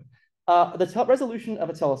telescope. The resolution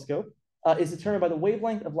of a telescope is determined by the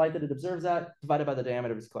wavelength of light that it observes at divided by the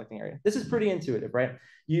diameter of its collecting area. This is pretty intuitive, right?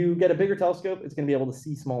 You get a bigger telescope, it's going to be able to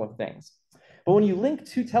see smaller things. But when you link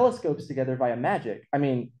two telescopes together via magic,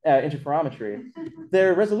 interferometry,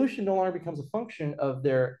 their resolution no longer becomes a function of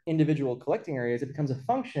their individual collecting areas. It becomes a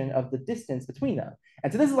function of the distance between them.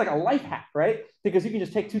 And so this is like a life hack, right? Because you can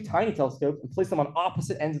just take two tiny telescopes and place them on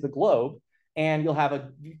opposite ends of the globe, and you'll have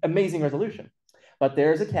an amazing resolution. But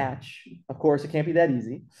there's a catch. Of course, it can't be that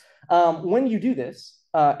easy. When you do this,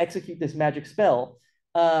 execute this magic spell,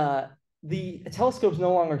 the telescopes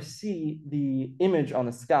no longer see the image on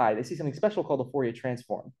the sky. They see something special called the Fourier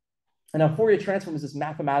transform. And now Fourier transform is this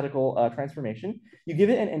mathematical transformation. You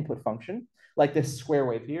give it an input function, like this square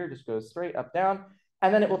wave here, just goes straight up, down.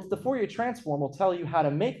 And then the Fourier transform will tell you how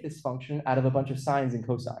to make this function out of a bunch of sines and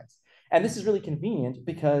cosines. And this is really convenient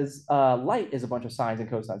because light is a bunch of sines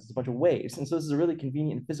and cosines. It's a bunch of waves. And so this is a really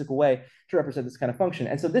convenient and physical way to represent this kind of function.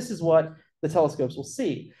 And so this is what the telescopes will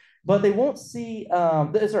see. But they won't see, a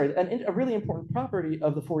really important property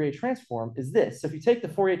of the Fourier transform is this. So if you take the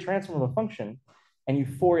Fourier transform of a function and you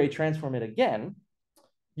Fourier transform it again,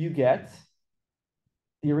 you get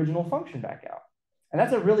the original function back out. And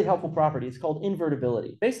that's a really helpful property. It's called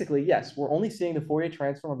invertibility. Basically, yes, we're only seeing the Fourier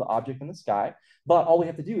transform of the object in the sky, but all we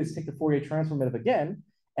have to do is take the Fourier transform of it again,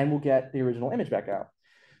 and we'll get the original image back out.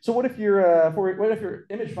 So what if your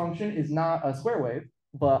image function is not a square wave,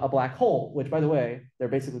 but a black hole, which, by the way, they're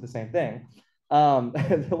basically the same thing. It's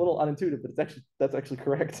a little unintuitive, but that's actually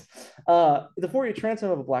correct. The Fourier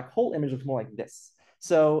transform of a black hole image looks more like this.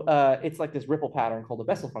 So it's like this ripple pattern called a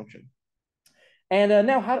Bessel function. And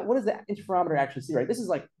now, what does the interferometer actually see, right? This is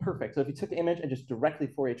like perfect. So if you took the image and just directly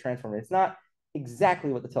Fourier transform it, it's not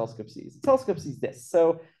exactly what the telescope sees. The telescope sees this.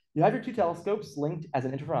 So you have your two telescopes linked as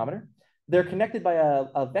an interferometer. They're connected by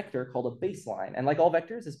a vector called a baseline. And like all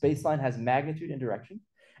vectors, this baseline has magnitude and direction.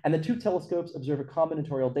 And the two telescopes observe a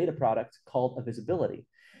combinatorial data product called a visibility.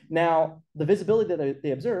 Now, the visibility that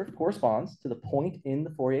they observe corresponds to the point in the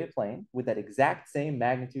Fourier plane with that exact same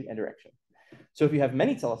magnitude and direction. So if you have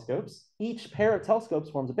many telescopes, each pair of telescopes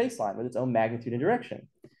forms a baseline with its own magnitude and direction.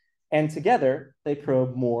 And together, they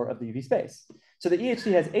probe more of the UV space. So the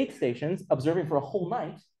EHT has 8 stations observing for a whole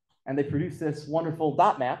night, and they produce this wonderful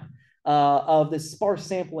dot map of this sparse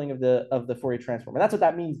sampling of the Fourier transform. And that's what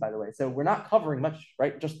that means, by the way. So we're not covering much,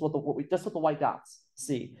 right? Just what the white dots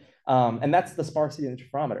see. And that's the sparsity of the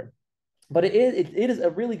interferometer. But it is a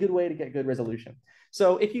really good way to get good resolution.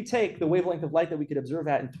 So if you take the wavelength of light that we could observe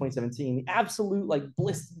at in 2017, the absolute like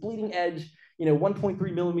bleeding edge,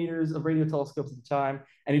 1.3 millimeters of radio telescopes at the time,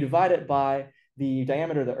 and you divide it by the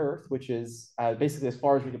diameter of the Earth, which is basically as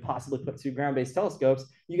far as we could possibly put two ground-based telescopes,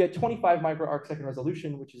 you get 25 microarcsecond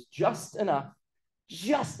resolution, which is just enough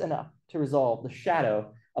to resolve the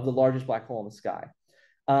shadow of the largest black hole in the sky.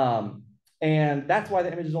 And that's why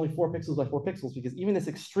the image is only 4 pixels by 4 pixels, because even this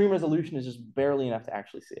extreme resolution is just barely enough to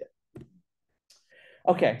actually see it.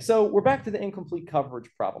 Okay, so we're back to the incomplete coverage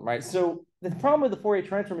problem, right? So the problem with the Fourier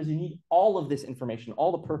transform is you need all of this information,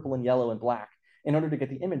 all the purple and yellow and black, in order to get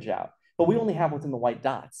the image out. But we only have what's in the white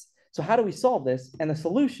dots. So how do we solve this? And the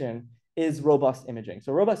solution is robust imaging.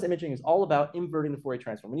 So robust imaging is all about inverting the Fourier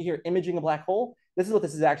transform. When you hear imaging a black hole, this is what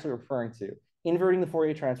this is actually referring to, inverting the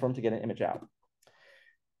Fourier transform to get an image out.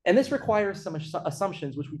 And this requires some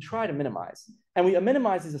assumptions, which we try to minimize. And we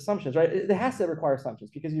minimize these assumptions, right? It has to require assumptions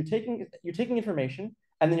because you're taking information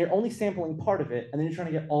and then you're only sampling part of it, and then you're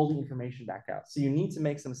trying to get all the information back out. So you need to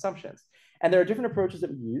make some assumptions. And there are different approaches that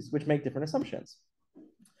we use, which make different assumptions.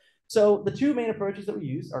 So the two main approaches that we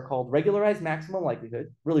use are called regularized maximum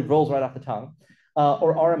likelihood, really rolls right off the tongue,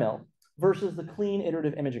 or RML, versus the clean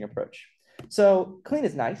iterative imaging approach. So clean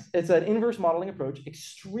is nice. It's an inverse modeling approach,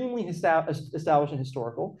 extremely established and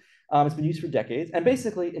historical. It's been used for decades. And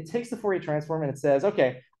basically, it takes the Fourier transform and it says,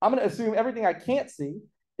 okay, I'm going to assume everything I can't see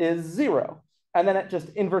is 0. And then it just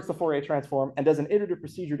inverts the Fourier transform and does an iterative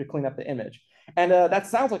procedure to clean up the image. And that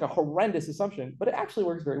sounds like a horrendous assumption, but it actually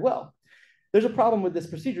works very well. There's a problem with this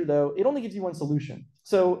procedure, though. It only gives you one solution.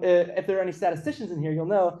 So if there are any statisticians in here, you'll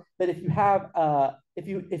know that if you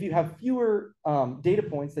have fewer data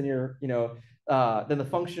points than then the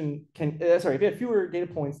function can, if you have fewer data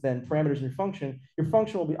points than parameters in your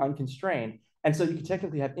function will be unconstrained. And so you can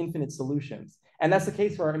technically have infinite solutions. And that's the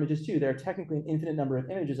case for our images too. There are technically an infinite number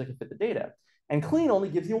of images that can fit the data. And clean only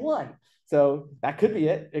gives you one. So that could be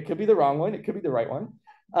it. It could be the wrong one. It could be the right one.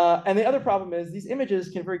 And the other problem is these images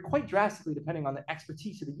can vary quite drastically depending on the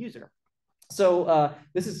expertise of the user. So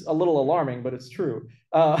this is a little alarming, but it's true.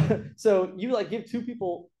 So you give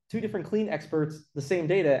two different clean experts the same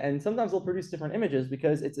data, and sometimes they'll produce different images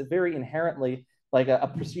because it's a very inherently like a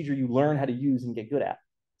procedure you learn how to use and get good at.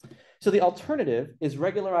 So the alternative is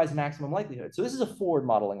regularized maximum likelihood. So this is a forward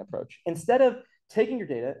modeling approach. Instead of taking your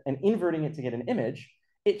data and inverting it to get an image,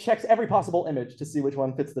 it checks every possible image to see which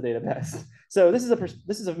one fits the data best. So this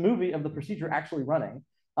is a movie of the procedure actually running.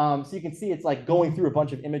 So you can see it's like going through a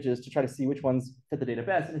bunch of images to try to see which ones fit the data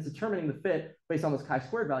best, and it's determining the fit based on those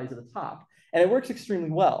chi-squared values at the top. And it works extremely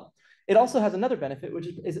well. It also has another benefit, which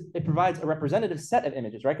is it provides a representative set of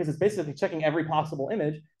images, right? Because it's basically checking every possible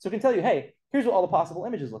image. So it can tell you, hey, here's what all the possible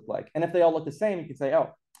images look like. And if they all look the same, you can say, oh,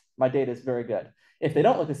 my data is very good. If they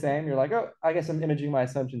don't look the same, you're like, oh, I guess I'm imaging my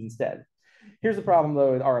assumptions instead. Here's the problem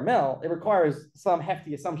though with RML. It requires some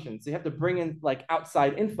hefty assumptions. So you have to bring in like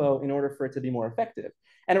outside info in order for it to be more effective.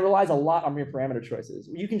 And it relies a lot on your parameter choices.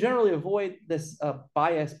 You can generally avoid this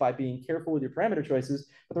bias by being careful with your parameter choices.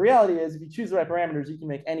 But the reality is if you choose the right parameters, you can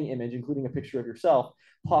make any image, including a picture of yourself,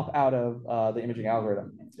 pop out of the imaging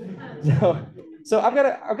algorithm. So I've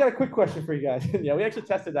got a quick question for you guys. Yeah, we actually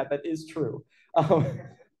tested that. That is true.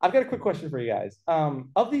 I've got a quick question for you guys.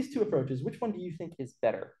 Of these two approaches, which one do you think is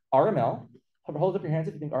better? RML. Hold up your hands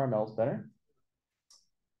if you think RML is better.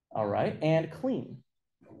 All right, and clean.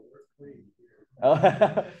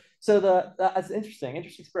 So that's interesting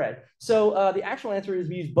spread. So the actual answer is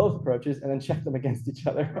we use both approaches and then check them against each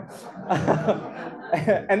other.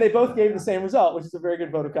 And they both gave the same result, which is a very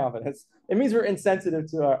good vote of confidence. It means we're insensitive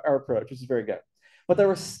to our approach, which is very good. But there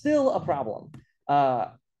was still a problem.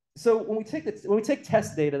 So when we take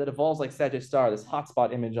test data that evolves like Sagittarius Star, this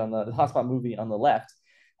hotspot image on the hotspot movie on the left,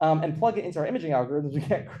 and plug it into our imaging algorithms, we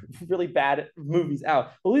get really bad movies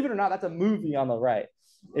out. Believe it or not, that's a movie on the right.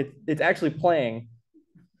 It's actually playing,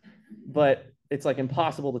 but it's like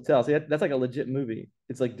impossible to tell. See, that's like a legit movie.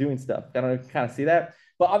 It's like doing stuff. I don't know if you kind of see that,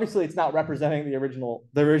 but obviously it's not representing the original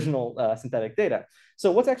synthetic data.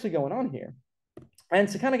 So what's actually going on here? And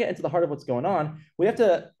to kind of get into the heart of what's going on, I'm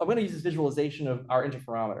going to use this visualization of our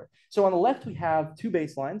interferometer. So on the left, we have two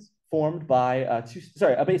baselines formed by a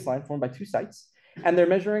baseline formed by two sites, and they're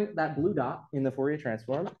measuring that blue dot in the Fourier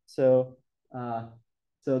transform. So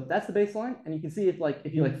that's the baseline, and you can see if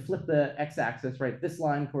you flip the x-axis, right, this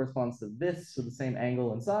line corresponds to this, so the same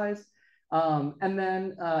angle and size, and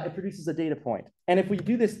then it produces a data point. And if we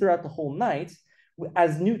do this throughout the whole night,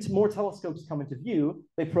 as more telescopes come into view,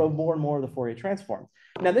 they probe more and more of the Fourier transform.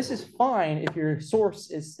 Now, this is fine if your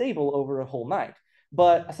source is stable over a whole night,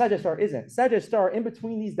 but a Sagittarius Star isn't. Sagittarius Star, in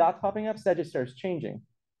between these dots popping up, Sagittarius Star is changing.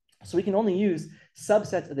 So we can only use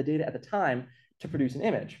subsets of the data at the time to produce an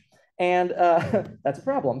image. And that's a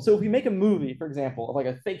problem. So if we make a movie, for example, of like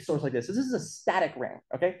a fake source like this is a static ring,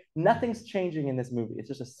 okay? Nothing's changing in this movie. It's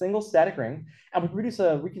just a single static ring. And we produce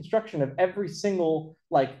a reconstruction of every single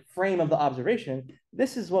frame of the observation.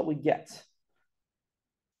 This is what we get.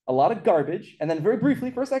 A lot of garbage. And then very briefly,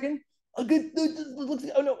 for a second, a good,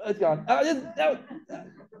 oh no, it's gone.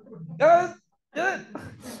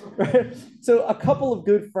 Right? So a couple of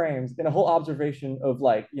good frames in a whole observation of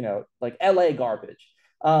LA garbage.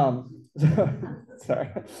 Sorry.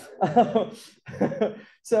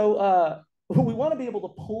 So we want to be able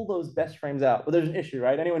to pull those best frames out, but there's an issue,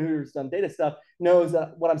 right? Anyone who's done data stuff knows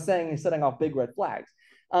that what I'm saying is setting off big red flags.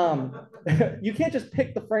 You can't just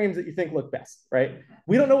pick the frames that you think look best, right?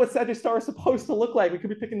 We don't know what Sagittarius Star is supposed to look like. We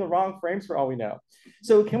could be picking the wrong frames for all we know.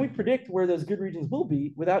 So can we predict where those good regions will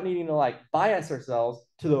be without needing to bias ourselves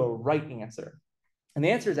to the right answer? And the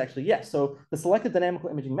answer is actually yes. So the selective dynamical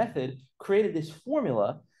imaging method created this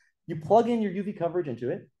formula. You plug in your UV coverage into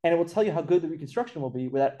it, and it will tell you how good the reconstruction will be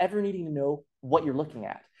without ever needing to know what you're looking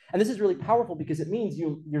at. And this is really powerful because it means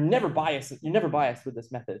you're never biased. You're never biased with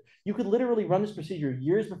this method. You could literally run this procedure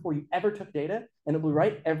years before you ever took data, and it will be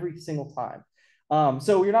right every single time.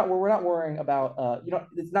 So we're not worrying about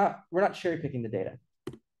we're not cherry picking the data.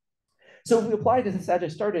 So if we apply to the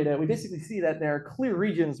Sagittarius Star data, we basically see that there are clear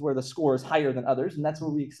regions where the score is higher than others, and that's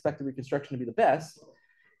where we expect the reconstruction to be the best.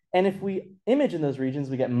 And if we image in those regions,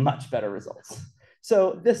 we get much better results.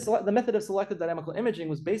 So the method of selective dynamical imaging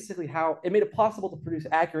was basically how it made it possible to produce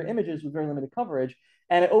accurate images with very limited coverage,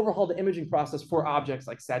 and it overhauled the imaging process for objects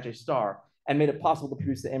like Sagittarius Star and made it possible to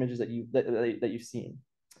produce the images that you've seen.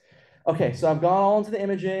 Okay, so I've gone all into the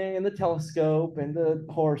imaging and the telescope and the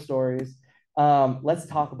horror stories. Let's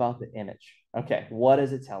talk about the image. Okay, what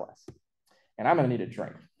does it tell us? And I'm gonna need a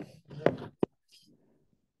drink.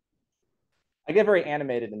 I get very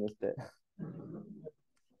animated in this bit.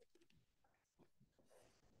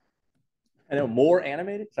 I know, more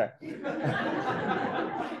animated? Sorry.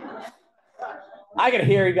 I can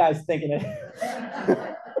hear you guys thinking it.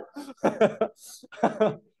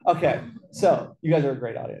 Okay, so you guys are a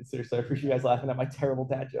great audience. Seriously, I appreciate you guys laughing at my terrible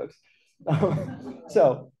dad jokes.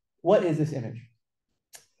 So what is this image?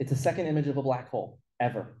 It's a second image of a black hole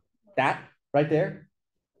ever. That right there,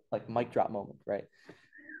 like mic drop moment, right?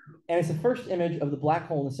 And it's the first image of the black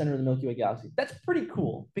hole in the center of the Milky Way galaxy. That's pretty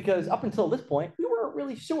cool because up until this point, we weren't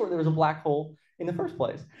really sure there was a black hole in the first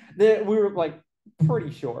place. We were like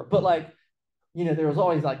pretty sure, but like, you know, there was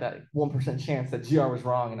always like that 1% chance that GR was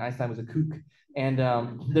wrong and Einstein was a kook. And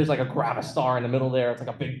there's like a gravastar in the middle there. It's like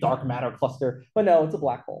a big dark matter cluster, but no, it's a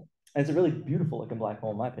black hole. And it's a really beautiful looking black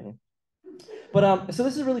hole in my opinion. But so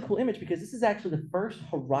this is a really cool image because this is actually the first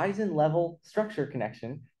horizon level structure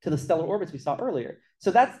connection to the stellar orbits we saw earlier. So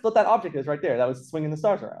that's what that object is right there. That was swinging the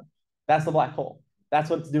stars around. That's the black hole. That's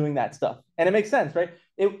what's doing that stuff. And it makes sense, right?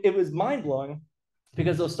 It was mind blowing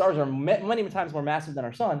because those stars are many times more massive than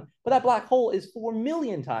our sun, but that black hole is 4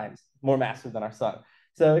 million times more massive than our sun.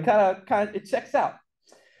 So it kind of it checks out.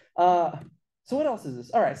 So what else is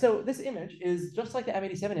this? All right, so this image is just like the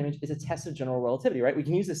M87 image is a test of general relativity, right? We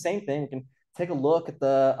can use the same thing. We can take a look at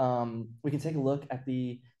the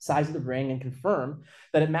size of the ring and confirm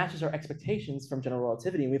that it matches our expectations from general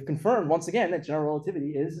relativity. And we've confirmed once again that general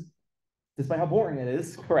relativity is, despite how boring it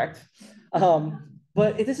is, correct.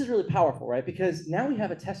 But this is really powerful, right? Because now we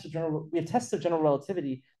have tests of general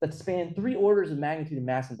relativity that span 3 orders of magnitude in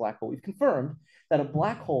mass in black hole. We've confirmed that a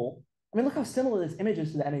black hole, I mean, look how similar this image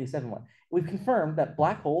is to the M87 one. We've confirmed that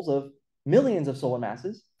black holes of millions of solar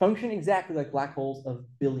masses function exactly like black holes of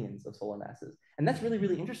billions of solar masses. And that's really,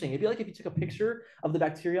 really interesting. It'd be like if you took a picture of the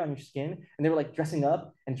bacteria on your skin and they were like dressing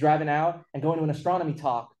up and driving out and going to an astronomy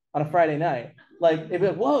talk on a Friday night. Like, it'd be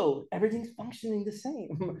like, whoa, everything's functioning the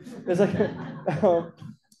same. There's like,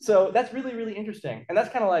 so that's really, really interesting. And that's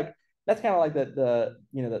kind of like the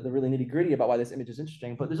really nitty gritty about why this image is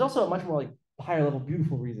interesting. But there's also a much more like higher level,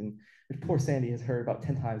 beautiful reason, which poor Sandy has heard about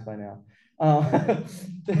 10 times by now.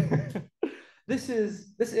 This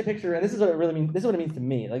is a picture, and this is what it really means. This is what it means to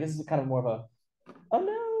me. Like, this is kind of more of a,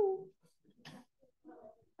 oh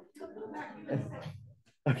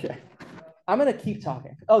no. Okay, I'm gonna keep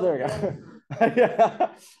talking. Oh, there we go. Yeah.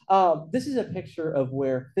 This is a picture of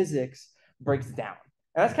where physics breaks down,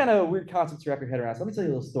 and that's kind of a weird concept to wrap your head around. So let me tell you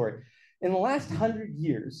a little story. In the last 100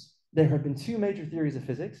 years, there have been 2 major theories of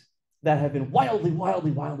physics that have been wildly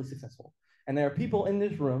successful. And there are people in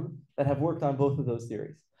this room that have worked on both of those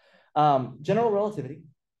theories. General relativity,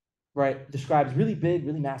 right, describes really big,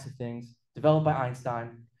 really massive things developed by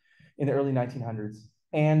Einstein in the early 1900s.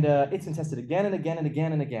 And it's been tested again and again and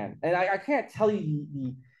again and again. And I can't tell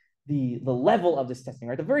you the level of this testing,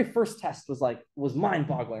 right? The very first test was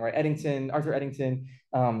mind-boggling, right? Arthur Eddington,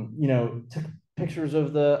 took pictures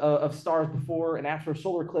of stars before and after a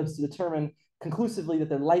solar eclipse to determine conclusively that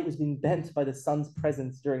their light was being bent by the sun's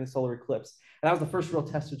presence during the solar eclipse. And that was the first real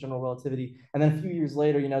test of general relativity. And then a few years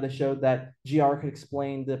later, they showed that GR could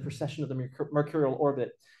explain the precession of the mercurial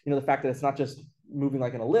orbit. The fact that it's not just moving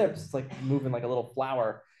like an ellipse, it's like moving like a little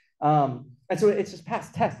flower. And so it's just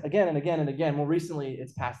passed tests again and again and again. More recently,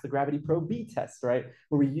 it's passed the gravity probe B test, right?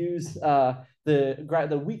 Where we use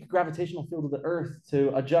the weak gravitational field of the Earth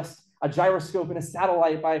to adjust a gyroscope in a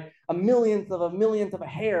satellite by a millionth of a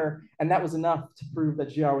hair, and that was enough to prove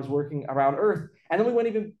that GR was working around Earth. And then we went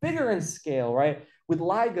even bigger in scale, right? With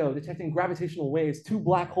LIGO detecting gravitational waves, 2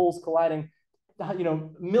 black holes colliding,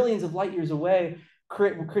 millions of light years away,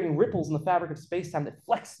 creating ripples in the fabric of space-time that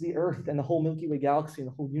flex the Earth and the whole Milky Way galaxy and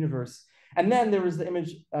the whole universe. And then there was the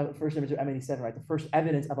first image of M87, right? The first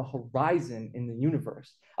evidence of a horizon in the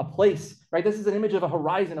universe, a place, right? This is an image of a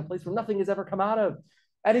horizon, a place where nothing has ever come out of.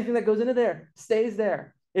 Anything that goes into there stays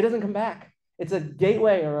there. It doesn't come back. It's a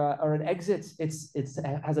gateway or an exit. It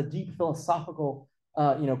has a deep philosophical,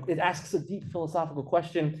 it asks a deep philosophical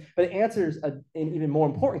question, but it answers an even more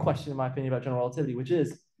important question, in my opinion, about general relativity, which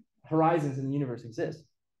is horizons in the universe exist.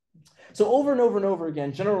 So over and over and over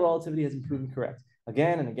again, general relativity has been proven correct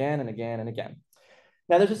again and again and again and again.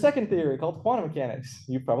 Now, there's a second theory called quantum mechanics.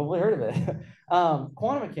 You've probably heard of it.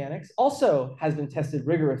 Quantum mechanics also has been tested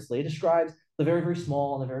rigorously. It describes the very, very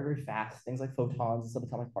small and the very, very fast, things like photons and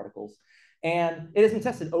subatomic particles. And it has been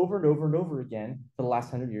tested over and over and over again for the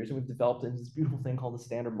last 100 years. And we've developed this beautiful thing called the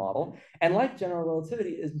Standard Model. And like general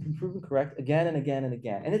relativity, it has been proven correct again and again and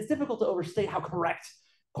again. And it's difficult to overstate how correct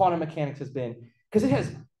quantum mechanics has been, because it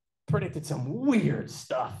has predicted some weird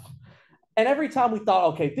stuff. And every time we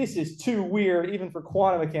thought, okay, this is too weird, even for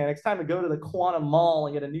quantum mechanics, time to go to the quantum mall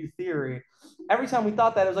and get a new theory. Every time we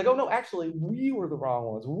thought that, it was like, oh no, actually, we were the wrong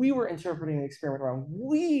ones. We were interpreting the experiment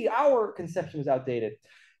wrong. Our conception was outdated.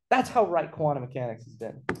 That's how right quantum mechanics has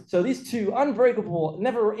been. So these 2 unbreakable,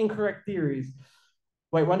 never incorrect theories,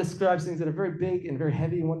 right? One describes things that are very big and very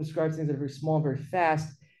heavy, and one describes things that are very small and very fast.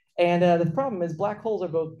 And the problem is black holes are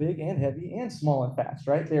both big and heavy and small and fast,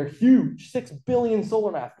 right? They're huge, 6 billion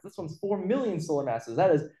solar masses. This one's 4 million solar masses.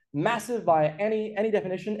 That is massive by any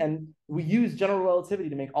definition. And we use general relativity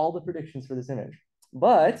to make all the predictions for this image.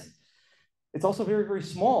 But it's also very, very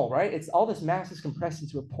small, right? It's all this mass is compressed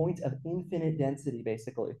into a point of infinite density,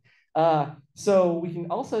 basically. So we can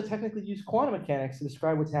also technically use quantum mechanics to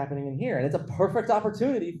describe what's happening in here. And it's a perfect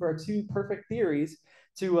opportunity for our two perfect theories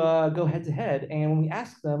to go head to head. And when we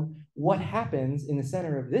ask them what happens in the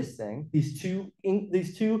center of this thing, these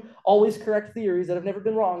two always correct theories that have never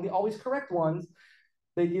been wrong, the always correct ones,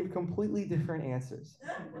 they give completely different answers.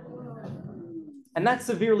 And that's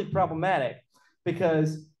severely problematic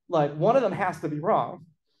because like one of them has to be wrong.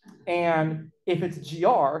 And if it's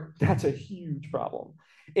GR, that's a huge problem.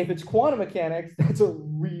 If it's quantum mechanics, that's a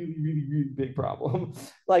really, really, really big problem.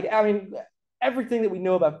 Like, I mean, everything that we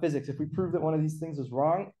know about physics, if we prove that one of these things is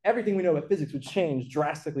wrong, everything we know about physics would change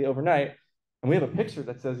drastically overnight. And we have a picture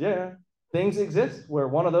that says, yeah, things exist where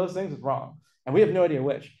one of those things is wrong. And we have no idea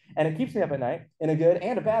which. And it keeps me up at night in a good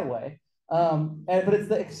and a bad way. But it's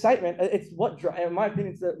the excitement. It's what, in my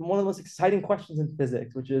opinion, it's one of the most exciting questions in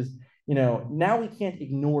physics, which is, you know, now we can't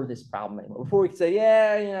ignore this problem anymore. Before we could say,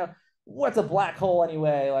 yeah, you know, what's a black hole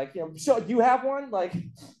anyway? Like, you know, so do you have one? Like, do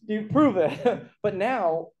you prove it? But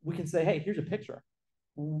now we can say, hey, here's a picture.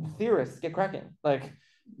 Theorists, get cracking. Like,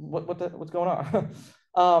 what's going on?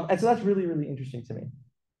 And so that's really, really interesting to me.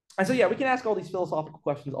 And so, yeah, we can ask all these philosophical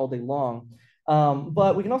questions all day long.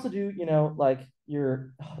 But we can also do, you know, like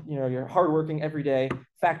your hardworking everyday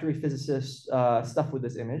factory physicist stuff with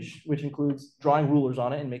this image, which includes drawing rulers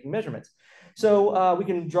on it and making measurements. So we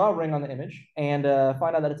can draw a ring on the image and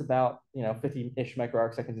find out that it's about, you know, 50-ish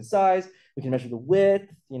microarcseconds in size. We can measure the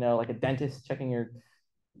width, you know, like a dentist checking your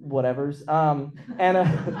whatevers. I'm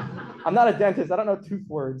not a dentist. I don't know tooth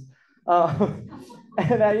words.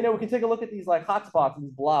 You know, we can take a look at these like hotspots and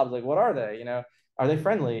these blobs. Like, what are they? You know, are they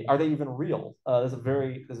friendly? Are they even real? There's a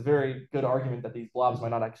very good argument that these blobs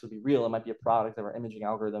might not actually be real. It might be a product of our imaging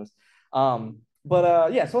algorithms.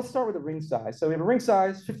 Yeah, so let's start with the ring size. So we have a ring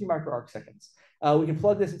size, 50 microarcseconds. We can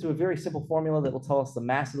plug this into a very simple formula that will tell us the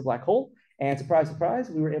mass of the black hole. And surprise, surprise,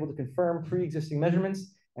 we were able to confirm pre-existing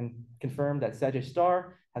measurements and confirm that Sagittarius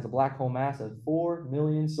star has a black hole mass of 4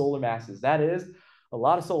 million solar masses. That is a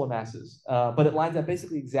lot of solar masses, but it lines up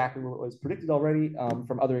basically exactly what was predicted already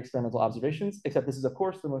from other experimental observations, except this is, of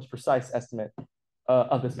course, the most precise estimate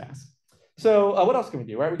of this mass. So what else can we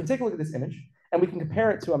do, right? We can take a look at this image and we can compare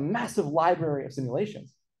it to a massive library of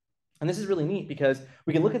simulations. And this is really neat because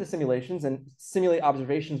we can look at the simulations and simulate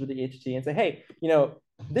observations with the EHT and say, hey, you know,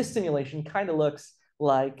 this simulation kind of looks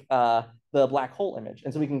like the black hole image.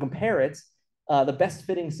 And so we can compare it, the best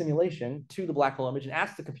fitting simulation to the black hole image and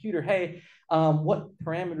ask the computer, hey, what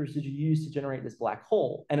parameters did you use to generate this black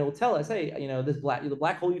hole? And it will tell us, hey, you know, the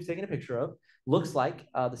black hole you've taken a picture of looks like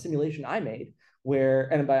the simulation I made,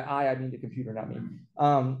 where, and by I mean the computer, not me.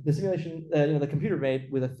 The simulation, you know, the computer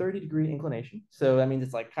made with a 30-degree inclination. So that means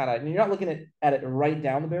it's like kind of, you're not looking at it right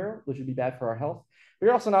down the barrel, which would be bad for our health. But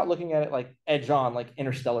you're also not looking at it like edge on, like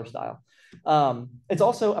interstellar style. It's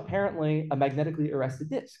also apparently a magnetically arrested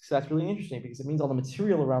disk. So that's really interesting because it means all the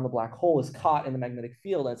material around the black hole is caught in the magnetic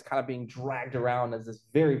field and it's kind of being dragged around as this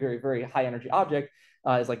very, very, very high energy object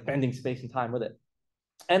is like bending space and time with it.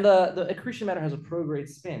 And the accretion matter has a prograde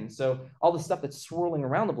spin. So all the stuff that's swirling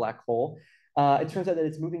around the black hole, it turns out that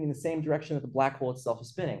it's moving in the same direction that the black hole itself is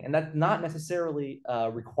spinning. And that's not necessarily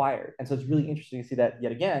required. And so it's really interesting to see that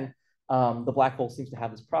yet again, the black hole seems to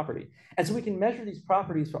have this property. And so we can measure these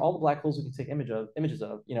properties for all the black holes we can take images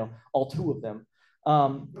of, you know, all 2 of them. We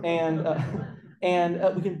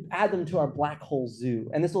can add them to our black hole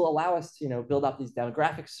zoo. And this will allow us to, you know, build up these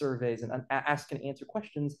demographic surveys and ask and answer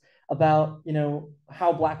questions about, you know,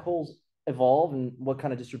 how black holes evolve and what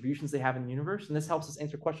kind of distributions they have in the universe. And this helps us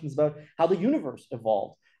answer questions about how the universe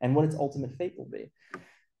evolved and what its ultimate fate will be.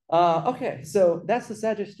 Okay, so that's the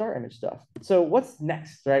Sagittarius star image stuff. So what's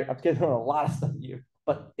next, right? I've given a lot of stuff to you,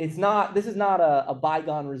 but this is not a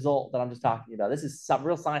bygone result that I'm just talking about. This is some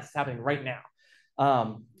real science that's happening right now.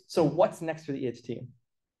 So what's next for the EHT?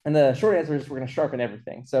 And the short answer is we're going to sharpen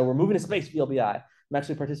everything. So we're moving to space VLBI. I'm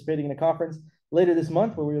actually participating in a conference later this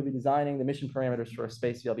month where we will be designing the mission parameters for a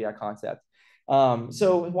space VLBI concept.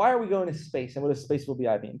 So why are we going to space and what does space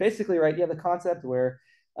VLBI mean? Basically, right, you have the concept where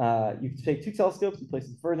you take 2 telescopes and place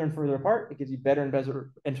them further and further apart. It gives you better and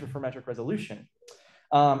better interferometric resolution.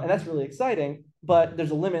 And that's really exciting, but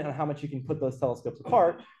there's a limit on how much you can put those telescopes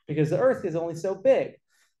apart because the Earth is only so big.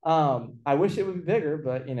 I wish it would be bigger,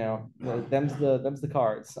 but you know, them's the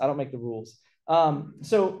cards. I don't make the rules.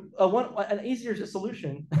 An easier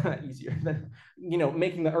solution, easier than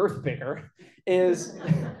making the Earth bigger, is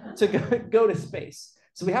to go to space.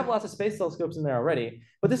 So we have lots of space telescopes in there already,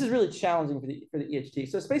 but this is really challenging for the EHT.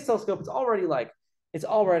 So a space telescope, it's already a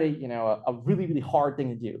really, really hard thing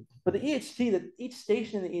to do. But the EHT, that each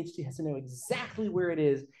station in the EHT has to know exactly where it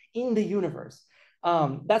is in the universe.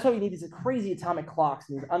 That's why we need these crazy atomic clocks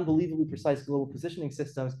and these unbelievably precise global positioning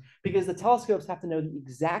systems, because the telescopes have to know the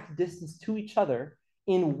exact distance to each other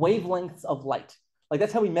in wavelengths of light. Like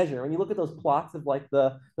that's how we measure. When you look at those plots of like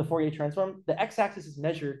the Fourier transform, the x-axis is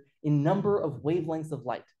measured in number of wavelengths of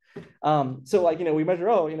light. So like, we measure,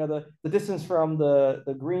 the distance from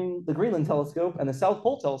the Greenland telescope and the South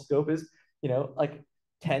Pole telescope is, like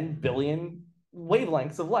 10 billion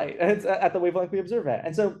wavelengths of light. And it's at the wavelength we observe at.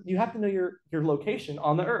 And so you have to know your location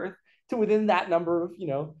on the Earth to within that number of,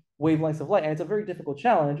 wavelengths of light. And it's a very difficult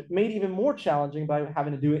challenge, made even more challenging by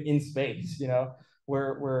having to do it in space,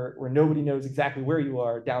 where nobody knows exactly where you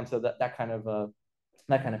are down to that kind of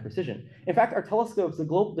precision. In fact, our telescopes, the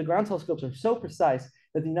ground telescopes, are so precise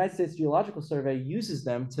that the United States Geological Survey uses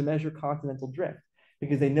them to measure continental drift,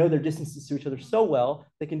 because they know their distances to each other so well,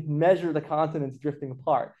 they can measure the continents drifting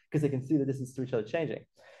apart because they can see the distance to each other changing.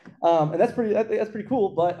 And that's pretty cool,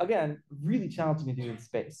 but again, really challenging to do in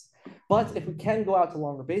space. But if we can go out to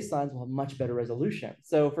longer baselines, we'll have much better resolution.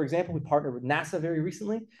 So for example, we partnered with NASA very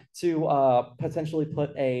recently to potentially put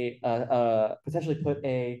a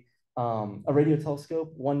radio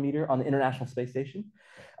telescope 1 meter on the International Space Station,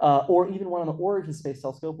 or even one on the Origin Space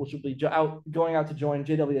Telescope, which will be going out to join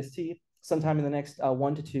JWST sometime in the next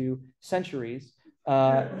 1 to 2 centuries.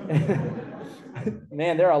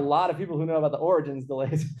 Man, there are a lot of people who know about the Origins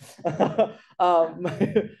delays. But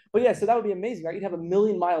yeah, so that would be amazing, right? You'd have a 1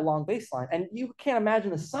 million mile long baseline, and you can't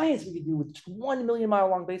imagine the science we could do with just 1 million mile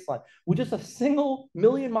long baseline. With just a single 1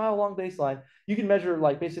 million mile long baseline, you can measure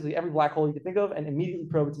like basically every black hole you can think of and immediately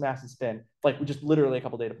probe its mass and spin, like with just literally a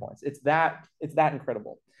couple data points. It's that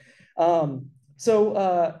incredible.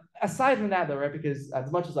 Aside from that though, right, because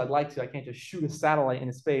as much as I'd like to, I can't just shoot a satellite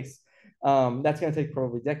into space. That's going to take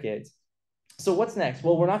probably decades. So what's next?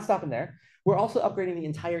 Well, we're not stopping there. We're also upgrading the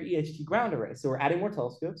entire EHT ground array. So we're adding more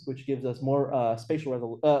telescopes, which gives us more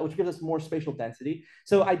spatial density.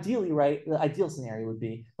 So ideally, right, the ideal scenario would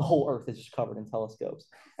be the whole Earth is just covered in telescopes.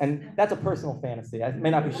 And that's a personal fantasy. It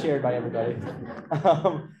may not be shared by everybody.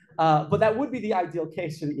 But that would be the ideal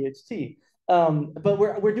case for the EHT. But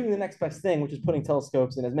we're doing the next best thing, which is putting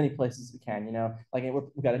telescopes in as many places as we can. Like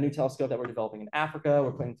we've got a new telescope that we're developing in Africa.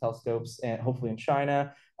 We're putting telescopes hopefully in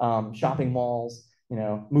China, shopping malls,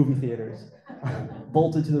 movie theaters,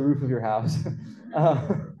 bolted to the roof of your house.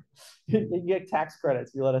 You get tax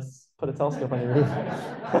credits if you let us put a telescope on your roof.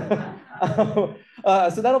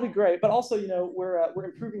 So that'll be great. But also, we're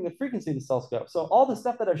improving the frequency of the telescope. So all the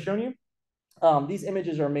stuff that I've shown you, these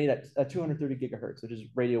images are made at 230 gigahertz, which is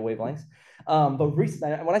radio wavelengths. But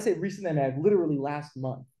recently, when I say recently, I mean literally last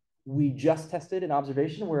month, we just tested an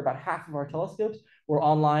observation where about half of our telescopes were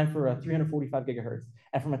online for 345 gigahertz.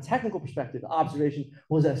 And from a technical perspective, the observation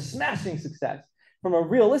was a smashing success. From a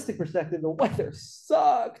realistic perspective, the weather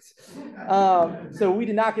sucked. So we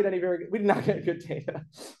did not get good data.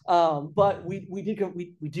 But we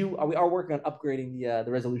are working on upgrading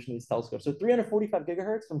the resolution of these telescopes. So 345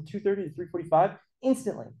 gigahertz from 230 to 345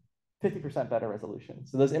 instantly, 50% better resolution.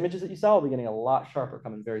 So those images that you saw will be getting a lot sharper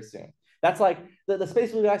coming very soon. That's like the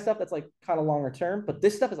space blue eye stuff. That's like kind of longer term, but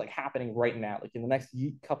this stuff is like happening right now. Like in the next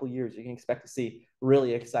couple of years, you can expect to see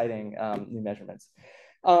really exciting new measurements.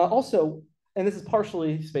 Also, and this is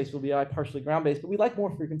partially spatial BI, partially ground-based, but we like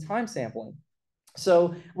more frequent time sampling.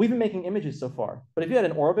 So we've been making images so far, but if you had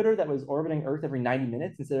an orbiter that was orbiting Earth every 90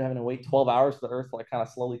 minutes, instead of having to wait 12 hours for the Earth to like kind of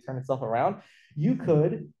slowly turn itself around, you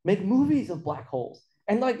could make movies of black holes.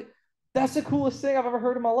 And like, that's the coolest thing I've ever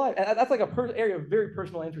heard in my life. And that's like a area of very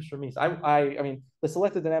personal interest for me. So I mean, the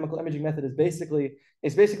selective dynamical imaging method is basically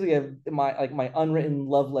my unwritten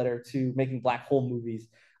love letter to making black hole movies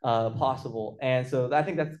possible. And so I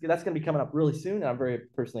think that's going to be coming up really soon, and I'm very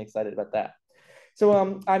personally excited about that.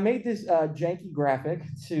 So I made this janky graphic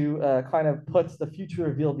to kind of put the future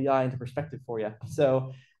of VLBI into perspective for you.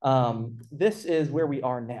 So this is where we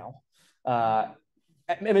are now.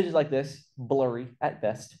 Images like this, blurry at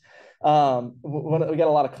best. We get a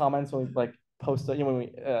lot of comments when we like post, when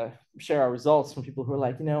we share our results from people who are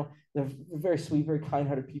like, they're very sweet, very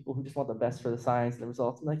kind-hearted people who just want the best for the science and the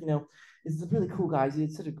results. And like, it's really cool, guys. You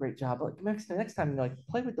did such a great job. But like next time,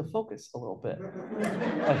 play with the focus a little bit,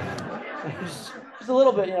 just a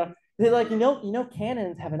little bit. They're like,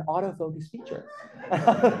 Canons have an autofocus feature,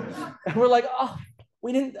 and we're like, oh,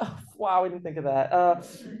 We didn't, oh, wow, we didn't think of that.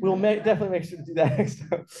 We'll definitely make sure to do that next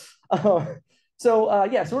time.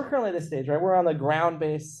 Yeah, so we're currently at this stage, right? We're on the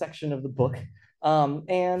ground-based section of the book. We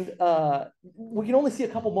can only see a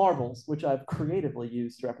couple marbles, which I've creatively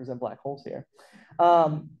used to represent black holes here.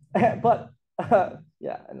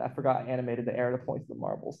 Yeah, and I forgot I animated the arrow to point to the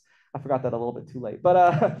marbles. I forgot that a little bit too late.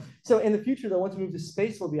 So in the future, though, once we move to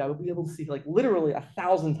space phobia, we'll be able to see like literally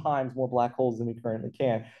 1,000 times more black holes than we currently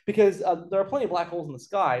can, because there are plenty of black holes in the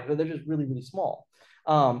sky, but they're just really, really small.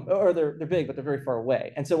 Or they're big, but they're very far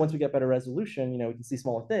away. And so once we get better resolution, we can see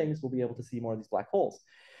smaller things, we'll be able to see more of these black holes.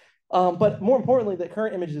 But more importantly, the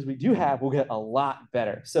current images we do have will get a lot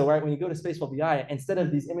better. So right, when you go to space phobia, instead of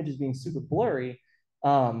these images being super blurry,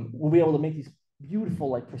 we'll be able to make these beautiful,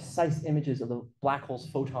 like precise images of the black hole's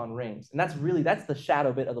photon rings. And that's the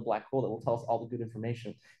shadow bit of the black hole that will tell us all the good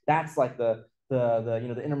information. That's like the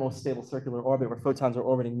innermost stable circular orbit where photons are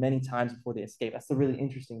orbiting many times before they escape. That's the really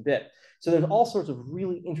interesting bit. So there's all sorts of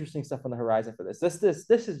really interesting stuff on the horizon for this.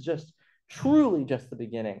 This is just truly just the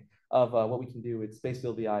beginning of what we can do with space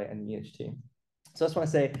VI and EHT. So I just want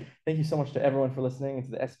to say thank you so much to everyone for listening, and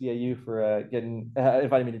to the SBAU for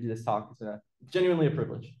inviting me to do this talk. It's been genuinely a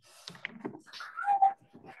privilege.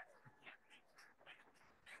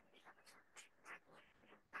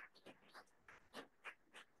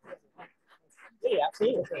 Yeah,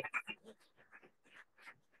 absolutely.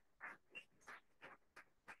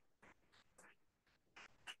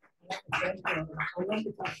 I want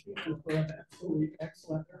to thank you for an absolutely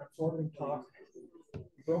excellent and absorbing talk.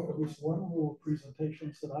 You broke at least one rule of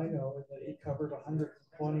presentations that I know, and that he covered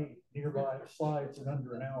 120 nearby slides in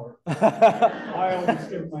under an hour. I always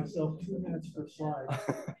give myself 2 minutes per slide,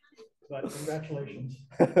 but congratulations.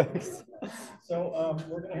 So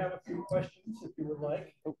we're going to have a few questions if you would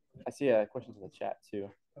like. Oh, I see questions in the chat too.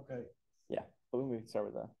 Okay. Yeah, but we can start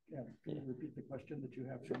with that. Yeah, can you repeat the question that you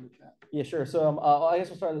have from the chat? Yeah, sure. So I guess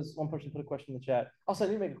we'll start with this. One person put a question in the chat. Also, I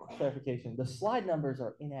need to make a quick clarification. The slide numbers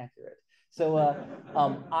are inaccurate. So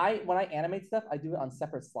when I animate stuff, I do it on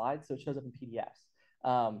separate slides, so it shows up in PDFs.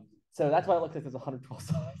 So that's why it looks like there's 112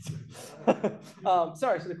 slides.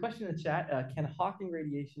 Sorry, so the question in the chat, can Hawking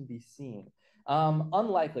radiation be seen?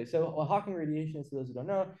 Unlikely. So Hawking radiation, for those who don't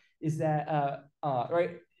know, is that,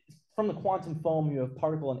 right, from the quantum foam, you have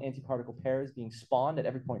particle and antiparticle pairs being spawned at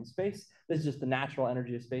every point in space. This is just the natural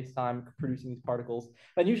energy of space-time producing these particles.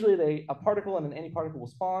 And usually a particle and an antiparticle will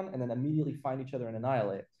spawn and then immediately find each other and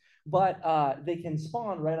annihilate. But they can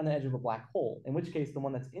spawn right on the edge of a black hole, in which case the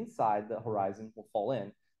one that's inside the horizon will fall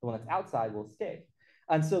in. The one that's outside will escape.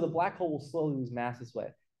 And so the black hole will slowly lose mass this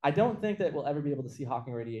way. I don't think that we'll ever be able to see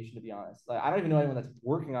Hawking radiation, to be honest. Like, I don't even know anyone that's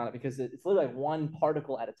working on it, because it's literally like one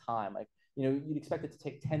particle at a time. Like, you'd expect it to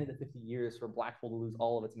take 10 to 50 years for a black hole to lose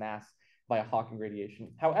all of its mass by a Hawking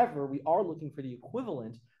radiation. However, we are looking for the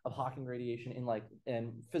equivalent of Hawking radiation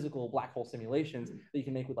in physical black hole simulations that you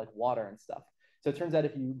can make with like water and stuff. So it turns out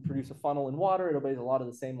if you produce a funnel in water, it obeys a lot of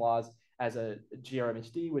the same laws as a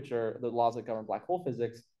GRMHD, which are the laws that govern black hole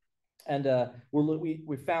physics. And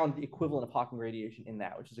we found the equivalent of Hawking radiation in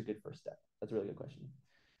that, which is a good first step. That's a really good question.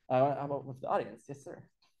 How about with the audience? Yes, sir.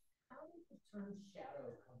 How did the term shadow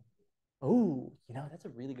come? Oh, that's a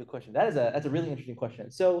really good question. That's a really interesting question.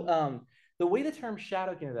 So the way the term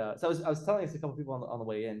shadow came about, so I was telling this to a couple people on the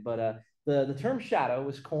way in, but the term shadow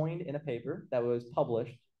was coined in a paper that was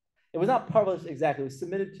published. It was not published exactly. It was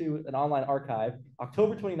submitted to an online archive,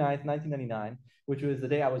 October 29th, 1999, which was the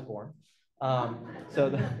day I was born. And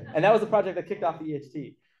that was the project that kicked off the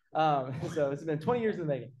EHT. So it's been 20 years in the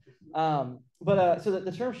making. So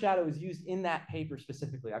the term shadow is used in that paper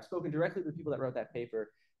specifically. I've spoken directly to the people that wrote that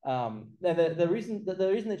paper. And the reason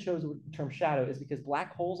they chose the term shadow is because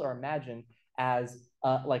black holes are imagined as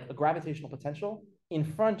like a gravitational potential in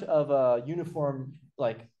front of a uniform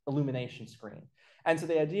like illumination screen. And so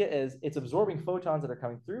the idea is it's absorbing photons that are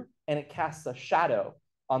coming through, and it casts a shadow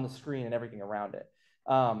on the screen and everything around it.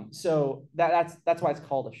 So that's why it's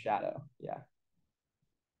called a shadow. Yeah.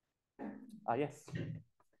 Yes. In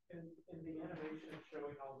the animation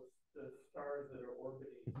showing all the stars that are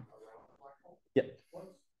orbiting around the black hole. Yep.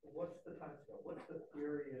 What's the time scale? What's the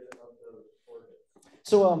period of those orbits?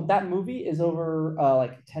 So that movie is over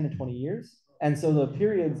like 10 to 20 years. And so the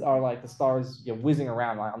periods are like the stars whizzing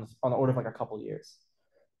around on the order of like a couple of years.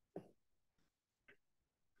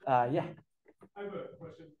 Yeah. I have a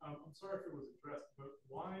question. I'm sorry if it was addressed, but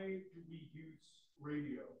why do we use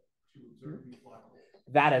radio to observe these black holes?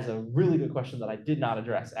 That is a really good question that I did not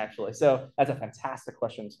address, actually. So that's a fantastic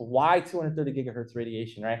question. So why 230 gigahertz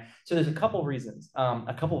radiation, right? So there's a couple reasons,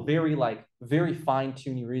 a couple very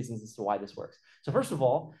fine-tuning reasons as to why this works. So first of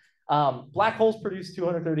all, Black holes produce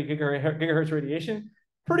 230 gigahertz radiation.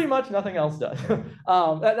 Pretty much nothing else does.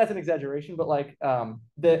 That's an exaggeration, but like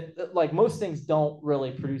most things don't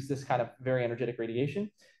really produce this kind of very energetic radiation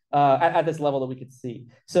at this level that we could see.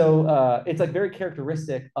 So it's like very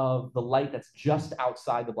characteristic of the light that's just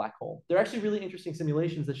outside the black hole. There are actually really interesting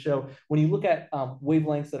simulations that show when you look at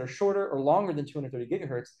wavelengths that are shorter or longer than 230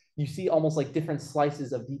 gigahertz, you see almost like different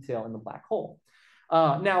slices of detail in the black hole.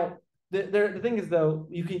 Now, the thing is though,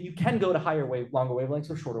 you can go to longer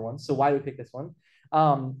wavelengths or shorter ones. So why do we pick this one?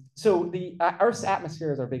 So the Earth's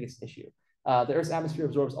atmosphere is our biggest issue. The Earth's atmosphere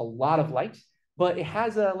absorbs a lot of light, but it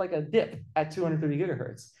has like a dip at 230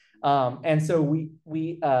 gigahertz. And so we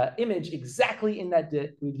image exactly in that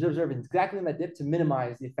dip. We observe exactly in that dip to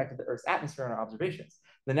minimize the effect of the Earth's atmosphere on our observations.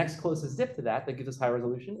 The next closest dip to that gives us high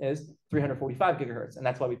resolution is 345 gigahertz, and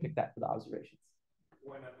that's why we picked that for the observations.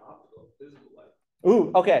 Why not optical, visible light?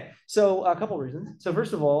 Ooh, okay. So a couple of reasons. So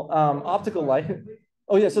first of all, optical light.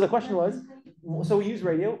 Oh yeah. So the question was, so we use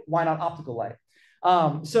radio. Why not optical light?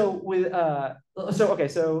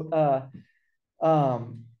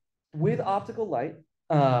 With optical light.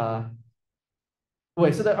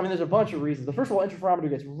 There's a bunch of reasons. The first of all,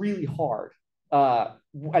 interferometry gets really hard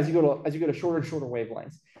as you go to shorter and shorter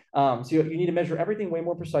wavelengths. So you need to measure everything way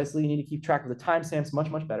more precisely. You need to keep track of the timestamps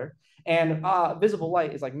much better. And visible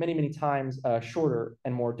light is like many times shorter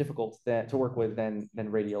and more difficult to work with than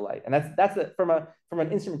radio light. And that's from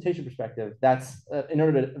an instrumentation perspective. That's in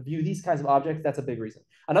order to view these kinds of objects. That's a big reason.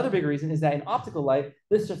 Another big reason is that in optical light,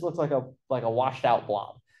 this just looks like a washed out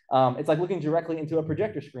blob. It's like looking directly into a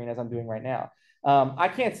projector screen as I'm doing right now. I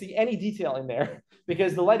can't see any detail in there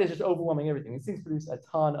because the light is just overwhelming everything. These things produce a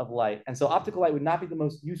ton of light. And so optical light would not be the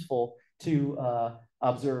most useful to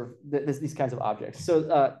observe these kinds of objects.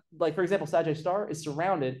 So like, for example, Sagittarius star is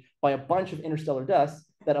surrounded by a bunch of interstellar dust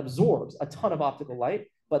that absorbs a ton of optical light,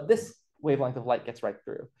 but this wavelength of light gets right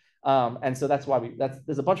through. And so that's why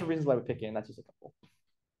there's a bunch of reasons why we pick it, and that's just a couple.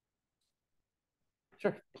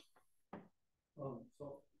 Sure. So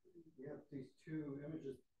we have these two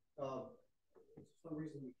images. For some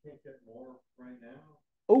reason we can't get more right now.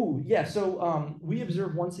 Oh yeah, so we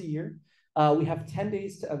observe once a year. We have 10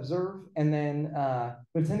 days to observe, and then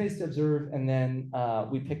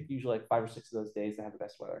we pick usually like 5 or 6 of those days that have the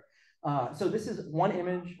best weather. So this is one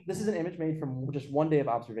image. This is an image made from just one day of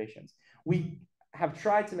observations. We have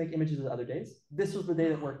tried to make images of the other days. This was the day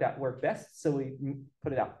that worked best, so we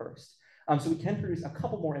put it out first. So we can produce a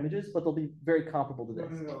couple more images, but they'll be very comparable to this.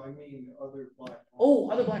 No, I mean other black holes. Oh,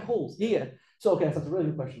 other black holes. Yeah. So okay, that's a really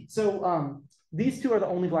good question. So these two are the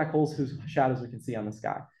only black holes whose shadows we can see on the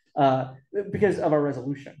sky because of our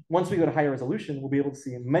resolution. Once we go to higher resolution, we'll be able to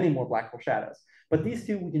see many more black hole shadows. But these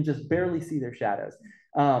two, we can just barely see their shadows.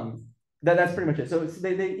 That's pretty much it. So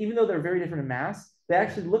they even though they're very different in mass, they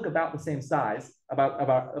actually look about the same size,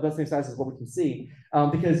 about the same size as what we can see,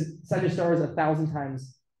 because Sagittarius star is 1,000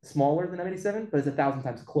 times smaller than M87, but it's 1,000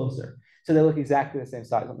 times closer. So they look exactly the same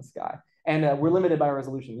size on the sky. And we're limited by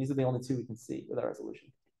resolution. These are the only two we can see with our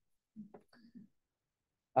resolution.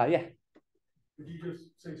 Yeah. Could you just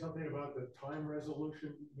say something about the time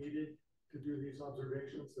resolution needed to do these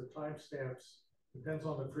observations? The timestamps depends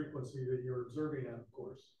on the frequency that you're observing at, of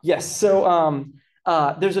course. Yes. So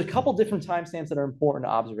there's a couple different timestamps that are important to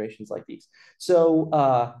observations like these.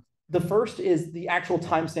 So the first is the actual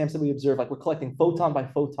timestamps that we observe, like we're collecting photon by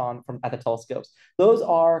photon at the telescopes. Those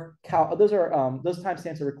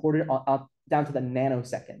timestamps are recorded down to the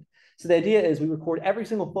nanosecond. So the idea is we record every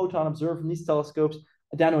single photon observed from these telescopes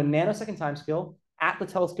down to a nanosecond timescale at the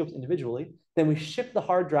telescopes individually. Then we ship the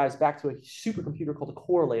hard drives back to a supercomputer called a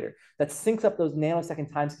correlator that syncs up those nanosecond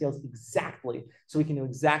timescales exactly, so we can know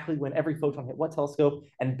exactly when every photon hit what telescope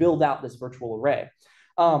and build out this virtual array.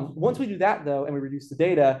 Once we do that though, and we reduce the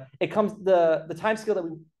data, the time scale that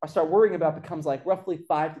we start worrying about becomes like roughly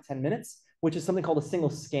 5 to 10 minutes, which is something called a single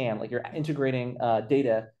scan. Like you're integrating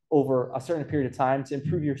data over a certain period of time to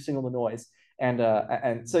improve your signal to noise. And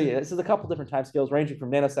so yeah, this is a couple different time scales ranging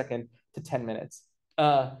from nanosecond to 10 minutes.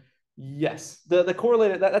 Yes, the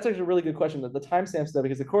correlator, that's actually a really good question. The timestamp stuff,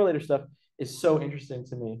 because the correlator stuff is so interesting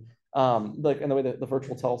to me, like in the way that the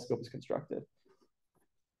virtual telescope is constructed.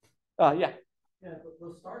 Yeah. Yeah, but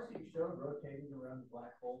those stars that you showed rotating around the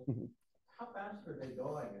black hole, how fast are they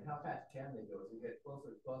going and how fast can they go? As we get closer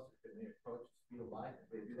and closer, can they approach the speed of light? If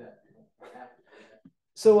they do that,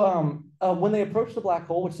 So when they approach the black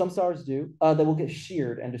hole, which some stars do, they will get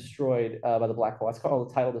sheared and destroyed by the black hole. That's called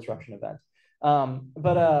a tidal disruption event.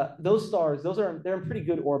 But those stars, they're in pretty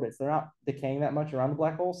good orbits. They're not decaying that much around the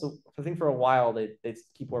black hole. So I think for a while they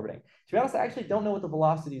keep orbiting. To be honest, I actually don't know what the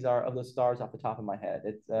velocities are of those stars off the top of my head.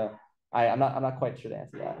 I'm not quite sure to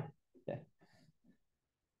answer that. Yeah.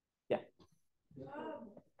 Yeah.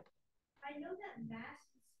 I know that mass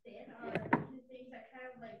and spin are two things that kind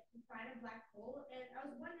of like define a black hole, and I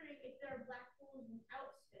was wondering if there are black holes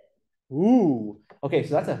without spin. Ooh. Okay,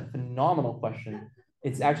 so that's a phenomenal question.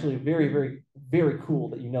 It's actually very, very, very cool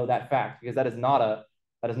that you know that fact, because that is not a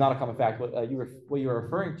common fact. What you were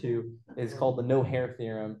referring to is called the no-hair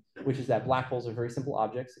theorem, which is that black holes are very simple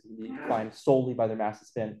objects that can be defined solely by their mass and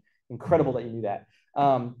spin. Incredible that you knew that.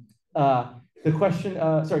 The question,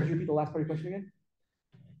 sorry, could you repeat the last part of your question again?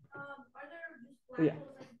 Are there just black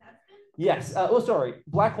holes without spin? Yes. Oh, sorry.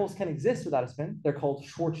 Black holes can exist without a spin. They're called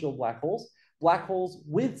Schwarzschild black holes. Black holes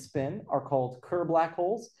with spin are called Kerr black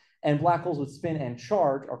holes, and black holes with spin and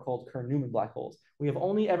charge are called Kerr-Newman black holes. We have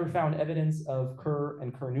only ever found evidence of Kerr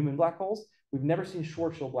and Kerr-Newman black holes. We've never seen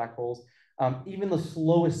Schwarzschild black holes. Even the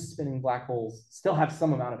slowest spinning black holes still have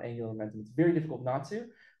some amount of angular momentum. It's very difficult not to.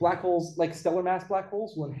 Black holes, like stellar mass black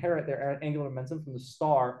holes, will inherit their angular momentum from the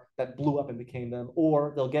star that blew up and became them,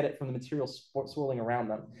 or they'll get it from the material swirling around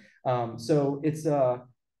them. So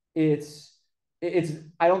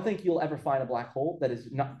I don't think you'll ever find a black hole that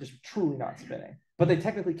is not just truly not spinning, but they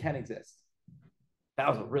technically can exist. That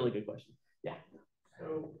was a really good question. Yeah.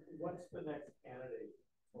 So what's the next candidate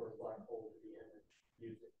for a black hole to be imaged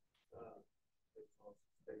using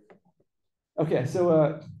space? Okay,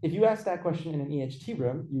 so if you asked that question in an EHT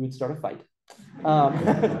room, you would start a fight.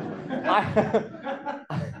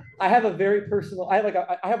 I have a very personal, I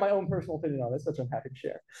have my own personal opinion on this, which I'm happy to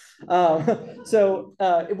share.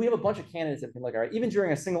 We have a bunch of candidates that we can look at. Even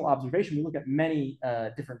during a single observation, we look at many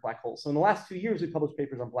different black holes. So in the last 2 years, we published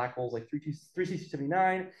papers on black holes like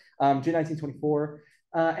 3C279, J1924,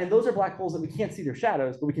 and those are black holes that we can't see their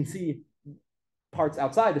shadows, but we can see parts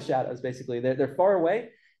outside the shadows, basically. They're far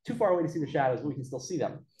away, too far away to see the shadows, but we can still see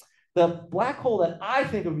them. The black hole that I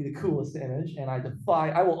think would be the coolest image, and I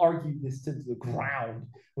will argue this to the ground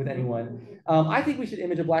with anyone. I think we should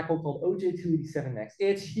image a black hole called OJ287X.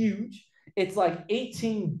 It's huge. It's like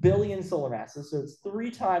 18 billion solar masses, so it's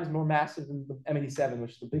 3 times more massive than the M87,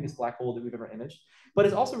 which is the biggest black hole that we've ever imaged. But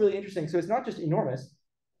it's also really interesting. So it's not just enormous.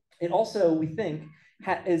 It also, we think,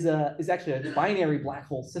 is actually a binary black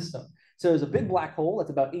hole system. So there's a big black hole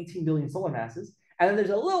that's about 18 billion solar masses. And then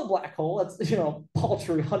there's a little black hole that's,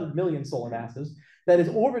 paltry 100 million solar masses that is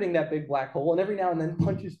orbiting that big black hole, and every now and then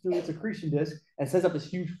punches through its accretion disk and sends up this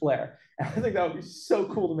huge flare. And I think that would be so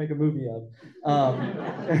cool to make a movie of.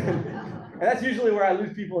 And that's usually where I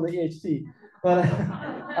lose people in the EHT. But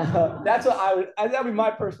that's what that would be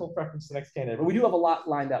my personal preference to the next candidate. But we do have a lot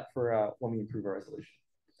lined up for when we improve our resolution.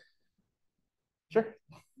 Sure.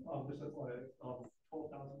 Just 12,000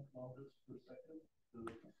 kilometers per second.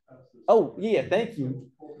 Oh, yeah, thank you.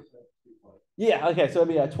 Yeah, okay, so it'd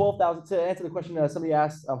be 12,000. To answer the question, somebody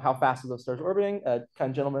asked how fast are those stars orbiting?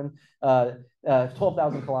 Kind gentleman,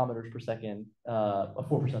 12,000 kilometers per second,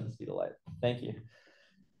 4% the speed of light. Thank you.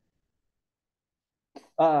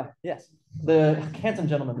 Yes, the handsome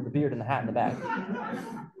gentleman with the beard and the hat in the back.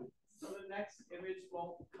 So the next image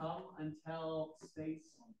won't come until space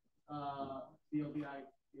VLBI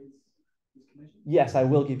is commissioned? Yes, I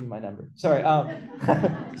will give you my number. Sorry,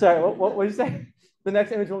 sorry, what did you say? The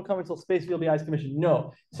next image won't come until Space VLBI is commissioned.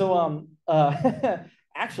 No. So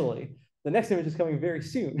actually, the next image is coming very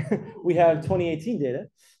soon. We have 2018 data.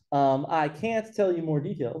 I can't tell you more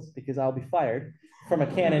details because I'll be fired from a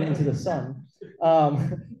cannon into the sun.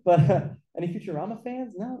 But any Futurama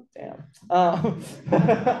fans? No? Damn.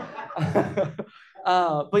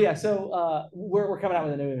 But yeah, so we're coming out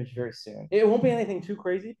with a new image very soon. It won't be anything too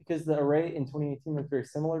crazy because the array in 2018 looks very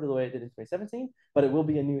similar to the way it did in 2017, but it will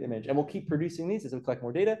be a new image. And we'll keep producing these as we collect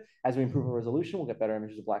more data. As we improve our resolution, we'll get better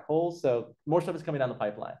images of black holes. So more stuff is coming down the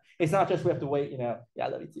pipeline. It's not just we have to wait, yeah, I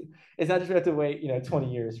love you too. It's not just we have to wait,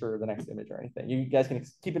 20 years for the next image or anything. You guys can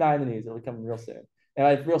keep an eye on the news. It'll be coming real soon. And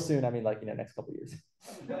by real soon, I mean next couple of years.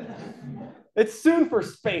 It's soon for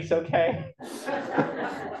space, okay?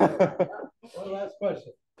 One last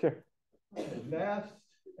question. Sure. As vast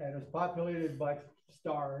and as populated by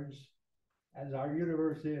stars as our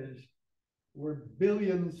universe is, we're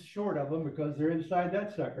billions short of them because they're inside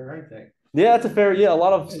that sucker, aren't they? Yeah, that's a fair. Yeah, a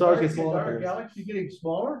lot of stars get smaller. Is our galaxy getting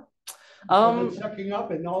smaller? It's sucking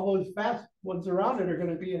up, and all those fast ones around it are going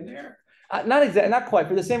to be in there. Not exactly, not quite.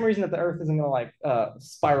 For the same reason that the Earth isn't going to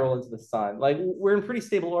spiral into the sun. Like we're in pretty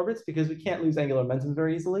stable orbits because we can't lose angular momentum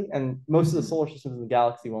very easily, and most of the solar systems in the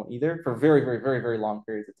galaxy won't either for very, very, very, very long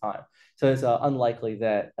periods of time. So it's unlikely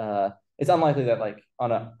that like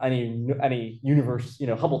on any universe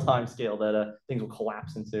Hubble time scale that things will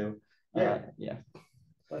collapse into. Yeah.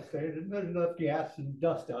 Let's say there's enough gas and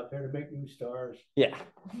dust out there to make new stars. Yeah.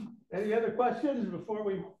 Any other questions before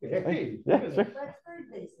we? Hey, yeah, sure. That's very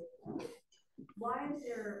basic. Why is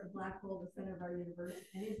there a black hole at the center of our universe?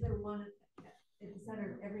 And is there one at the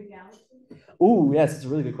center of every galaxy? Oh, yes, it's a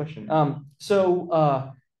really good question.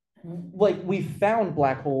 Like we've found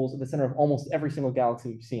black holes at the center of almost every single galaxy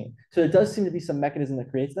we've seen. So it does seem to be some mechanism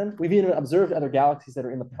that creates them. We've even observed other galaxies that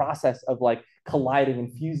are in the process of like colliding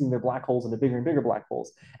and fusing their black holes into bigger and bigger black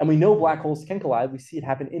holes. And we know black holes can collide. We see it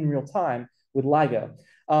happen in real time with LIGO.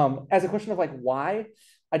 As a question of like why,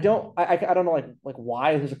 I don't know like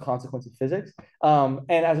why there's a consequence of physics. And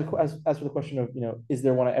as for the question of, you know, is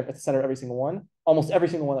there one at the center of every single one? Almost every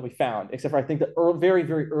single one that we found, except for I think the very,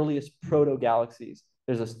 very earliest proto galaxies.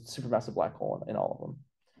 There's a supermassive black hole in all of them.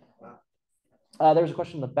 Wow. There was a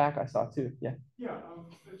question in the back I saw too. Yeah. Yeah.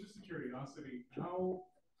 Just a curiosity. How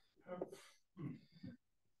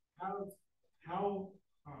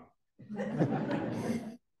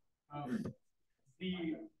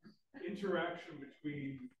the interaction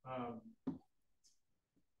between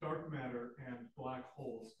dark matter and black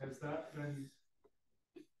holes, has that been?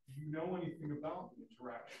 Do you know anything about the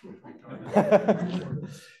interaction between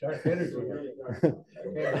dark energy?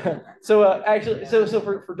 So actually, so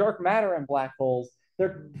for dark matter and black holes,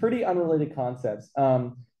 they're pretty unrelated concepts.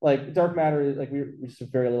 Like dark matter, like we just have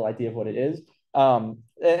very little idea of what it is. But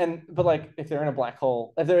like if they're in a black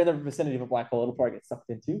hole, if they're in the vicinity of a black hole, it'll probably get sucked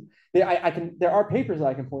into. There are papers that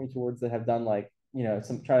I can point you towards that have done like, you know,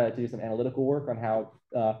 try to do some analytical work on how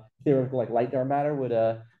theoretical like light dark matter would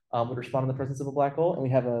respond in the presence of a black hole. And we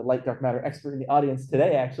have a light dark matter expert in the audience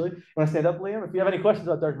today, actually. You want to stand up, Liam? If you have any questions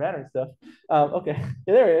about dark matter and stuff. Okay,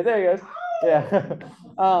 yeah, there he goes. Yeah.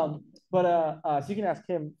 So you can ask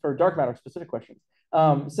him for dark matter specific questions.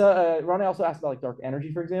 Ronnie also asked about like dark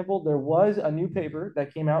energy, for example. There was a new paper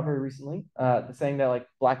that came out very recently saying that like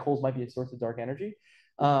black holes might be a source of dark energy.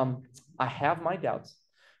 I have my doubts.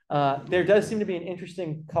 There does seem to be an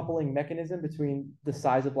interesting coupling mechanism between the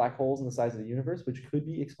size of black holes and the size of the universe, which could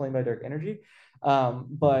be explained by dark energy.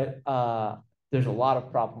 But there's a lot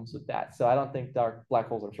of problems with that. So I don't think black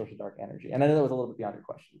holes are a source of dark energy. And I know that was a little bit beyond your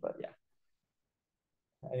question, but yeah.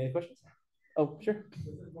 Any other questions? Oh, sure. This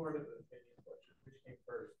is more of an opinion question. Which came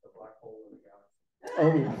first, the black hole or the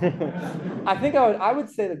galaxy? Oh, I think I would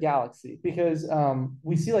say the galaxy, because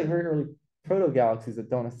we see like very early proto-galaxies that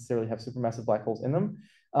don't necessarily have supermassive black holes in them.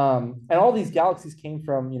 And all these galaxies came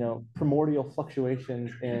from, you know, primordial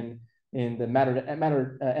fluctuations in the matter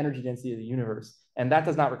energy density of the universe, and that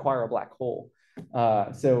does not require a black hole.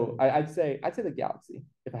 So I'd say the galaxy.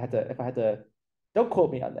 If I had to, don't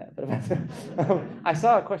quote me on that. But if I, had to, I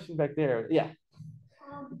saw a question back there. Yeah.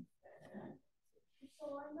 So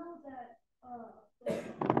I know that black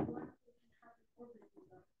holes have an orbit.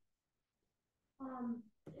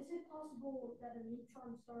 Is it possible that a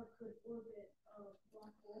neutron star could orbit a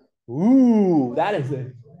black hole? Ooh, that is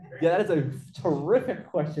a terrific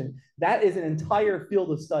question. That is an entire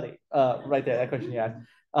field of study right there, that question you asked.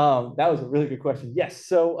 That was a really good question. Yes,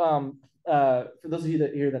 so for those of you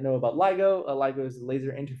that know about LIGO, LIGO is a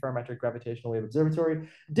laser interferometric gravitational wave observatory,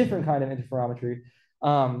 different kind of interferometry.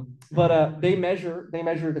 But they measure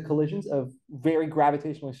the collisions of very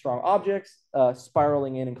gravitationally strong objects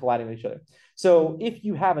spiraling in and colliding with each other. So if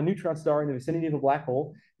you have a neutron star in the vicinity of a black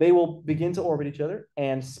hole, they will begin to orbit each other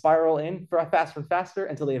and spiral in faster and faster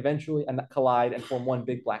until they eventually collide and form one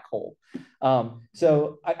big black hole.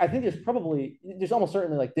 So I think there's almost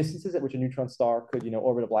certainly like distances at which a neutron star could, you know,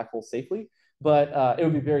 orbit a black hole safely, but it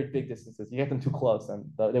would be very big distances. You get them too close and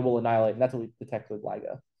they will annihilate, and that's what we detect with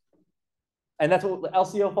LIGO. And that's what the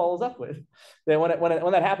LCO follows up with. That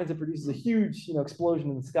when that happens, it produces a huge, you know,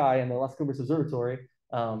 explosion in the sky, and the Las Cumbres Observatory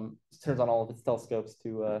turns on all of its telescopes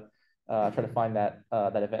to try to find that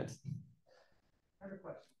event. I have a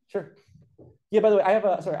question. Sure. Yeah. By the way, I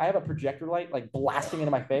have a projector light like blasting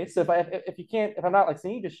into my face. So if I'm not like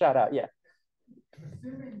seeing you, just shout out. Yeah.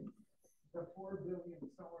 Assuming the 4 billion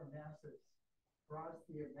solar masses cross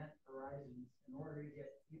the event horizons in order to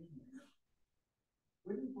get in there,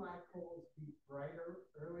 wouldn't black holes be brighter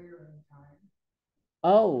earlier in time?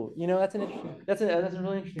 Oh, you know, that's a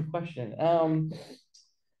really interesting question.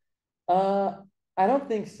 I don't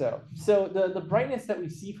think so. So the brightness that we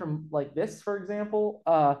see from like this, for example,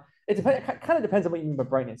 it kind of depends on what you mean by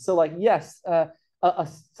brightness. So like, yes,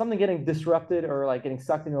 something getting disrupted or like getting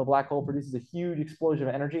sucked into a black hole produces a huge explosion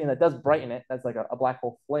of energy, and that does brighten it. That's like a black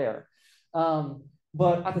hole flare.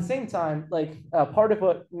 But at the same time, like part of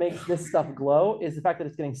what makes this stuff glow is the fact that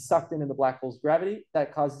it's getting sucked into the black hole's gravity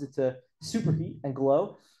that causes it to superheat and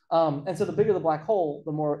glow. And so the bigger the black hole,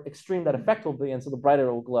 the more extreme that effect will be, and so the brighter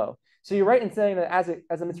it will glow. So you're right in saying that as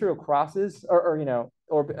a material crosses or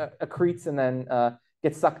accretes and then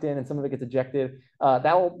gets sucked in and some of it gets ejected,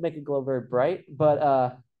 that will make it glow very bright,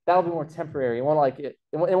 but that'll be more temporary. It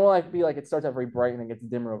won't be like it starts out very bright and then gets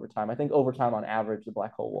dimmer over time. I think over time, on average, the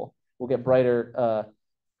black hole will get brighter.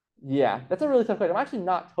 Yeah, that's a really tough question. I'm actually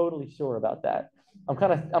not totally sure about that. I'm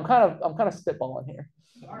kind of spitballing here.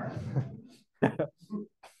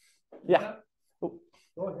 Yeah. Go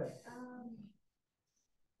ahead.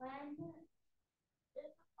 When if a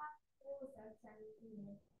black hole is outside of the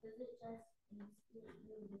unit, does it just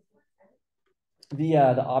the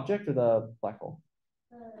object or the black hole?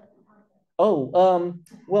 Oh,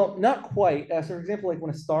 well, not quite. So for example, like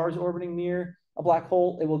when a star is orbiting near a black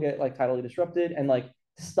hole, it will get like tidally disrupted and like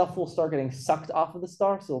stuff will start getting sucked off of the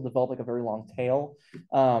star. So it'll develop like a very long tail.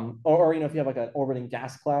 Or if you have like an orbiting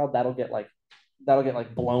gas cloud, that'll get like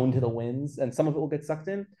blown to the winds and some of it will get sucked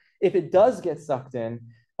in. If it does get sucked in,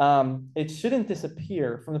 it shouldn't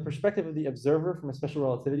disappear. From the perspective of the observer, from a special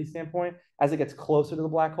relativity standpoint, as it gets closer to the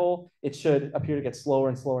black hole, it should appear to get slower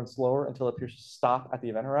and slower and slower until it appears to stop at the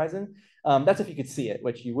event horizon. That's if you could see it,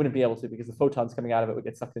 which you wouldn't be able to because the photons coming out of it would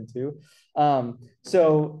get sucked in too. It's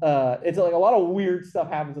like a lot of weird stuff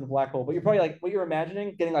happens in the black hole, but you're probably like what you're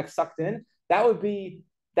imagining getting like sucked in. That would be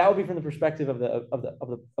from the perspective of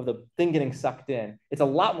the thing getting sucked in. It's a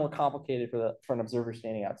lot more complicated for an observer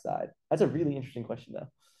standing outside. That's a really interesting question though.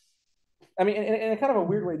 I mean, in a kind of a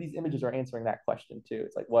weird way, these images are answering that question too.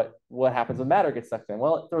 It's like, what happens when matter gets sucked in?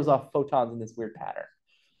 Well, it throws off photons in this weird pattern.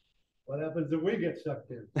 What happens if we get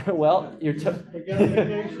sucked in? Well, you're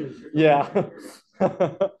spaghettification. Yeah.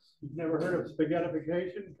 You've never heard of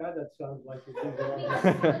spaghettification? God, that sounds like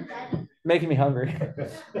you're making me hungry.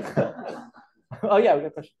 Oh yeah, we got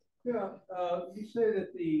a question. Yeah, you say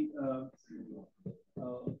that the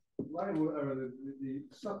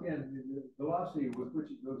suck in, the velocity with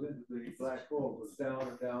which it goes into the black hole goes down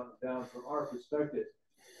and down and down from our perspective.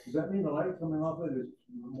 Does that mean the light coming off it is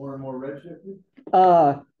more and more redshifted?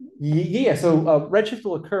 Yeah. So redshift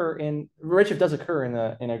does occur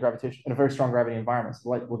in a very strong gravity environment. So the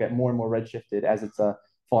light will get more and more redshifted as it's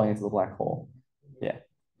falling into the black hole. Yeah,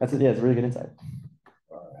 it's a really good insight.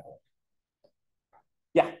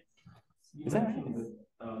 Yeah. Is that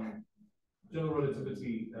general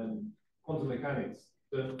relativity and quantum mechanics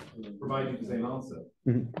don't provide you the same answer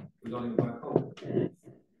regarding the black hole?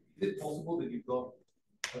 Is it possible that you've got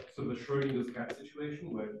sort of a Schrodinger's cat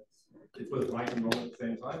situation where it's both right and wrong at the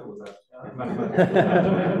same time, or was that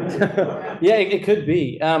mathematical? Yeah, it could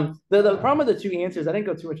be. The problem with the two answers, I didn't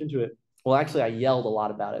go too much into it. Well, actually, I yelled a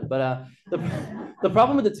lot about it. But the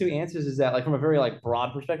problem with the two answers is that, like, from a very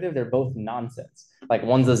broad perspective, they're both nonsense. Like,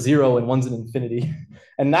 one's a 0 and one's an infinity,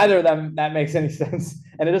 and neither of them that makes any sense.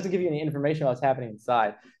 And it doesn't give you any information about what's happening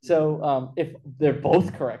inside. So if they're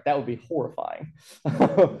both correct, that would be horrifying.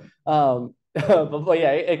 But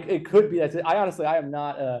yeah, it could be. That's it. I am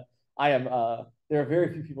not. There are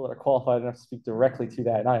very few people that are qualified enough to speak directly to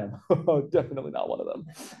that, and I am definitely not one of them.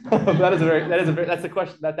 That's the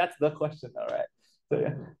question. That's the question, though, right? So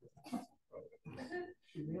yeah.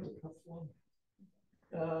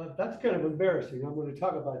 That's kind of embarrassing. I'm going to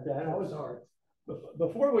talk about that. That was hard.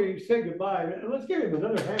 Before we say goodbye, let's give him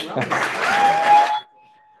another hand round.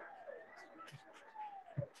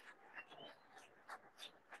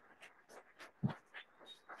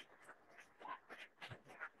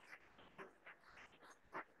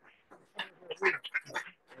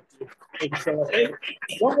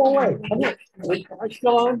 One more way. Come here. Am I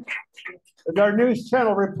still on? Does our news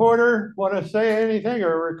channel reporter want to say anything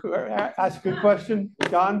or ask a question,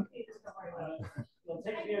 John? It'll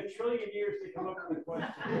take me 1 trillion years to come up with a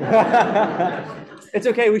question. It's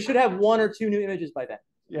okay. We should have 1 or 2 new images by then.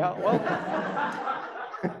 Yeah, well,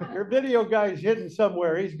 your video guy's hidden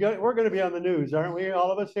somewhere. He's good. We're going to be on the news, aren't we?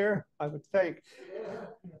 All of us here, I would think.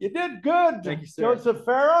 You did good. Thank you, sir. Joseph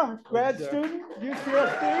Farah, grad student,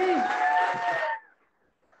 UCSB.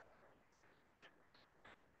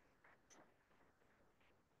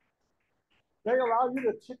 They allow you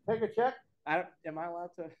to take a check? Am I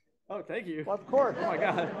allowed to? Oh, thank you. Well, of course. Oh my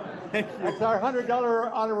God. Thank you. That's our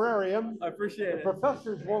 $100 honorarium. I appreciate it. The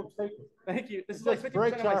professors won't take it. Thank you. This is like 50%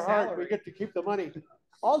 breaks of my our salary. heart. We get to keep the money.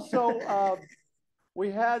 Also,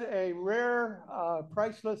 we had a rare,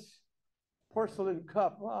 priceless porcelain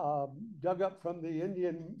cup dug up from the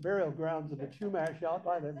Indian burial grounds of the Chumash out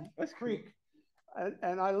by the creek.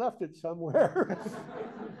 And I left it somewhere.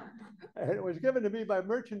 And it was given to me by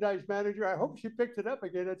merchandise manager. I hope she picked it up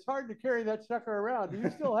again. It's hard to carry that sucker around. Do you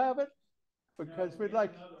still have it? Because we'd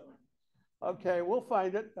like. Okay, we'll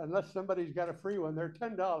find it unless somebody's got a free one. They're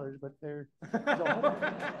 $10, but they're.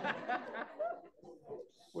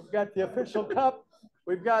 We've got the official cup.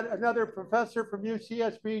 We've got another professor from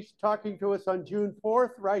UCSB talking to us on June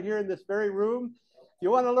 4th, right here in this very room. If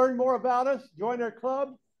you want to learn more about us, join our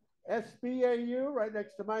club, SBAU, right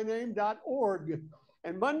next to my name, .org.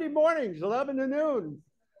 And Monday mornings, 11 to noon,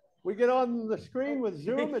 we get on the screen with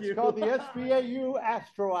Zoom. It's called the SBAU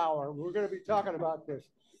Astro Hour. We're going to be talking about this.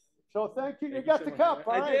 So thank you. You got the cup,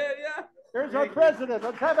 all right? I did, yeah. Here's our president.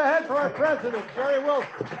 Let's have a hand for our president, Jerry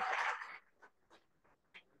Wilson.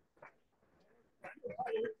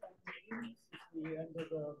 The end of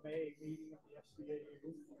the May meeting of the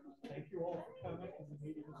SBAU. Thank you all for coming, and the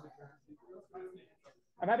meeting is adjourned.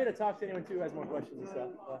 I'm happy to talk to anyone too who has more questions and stuff.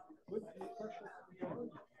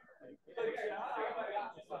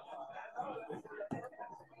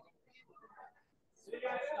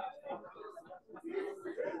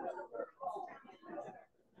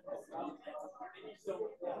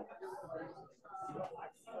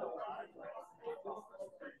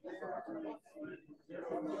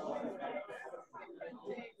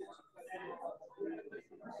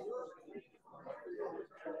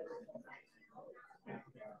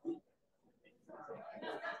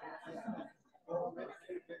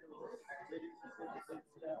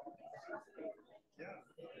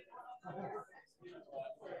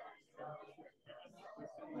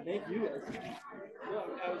 Thank you.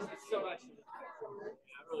 That was so nice.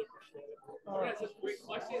 I really appreciate it. You guys have great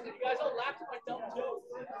questions. You guys all laughed at my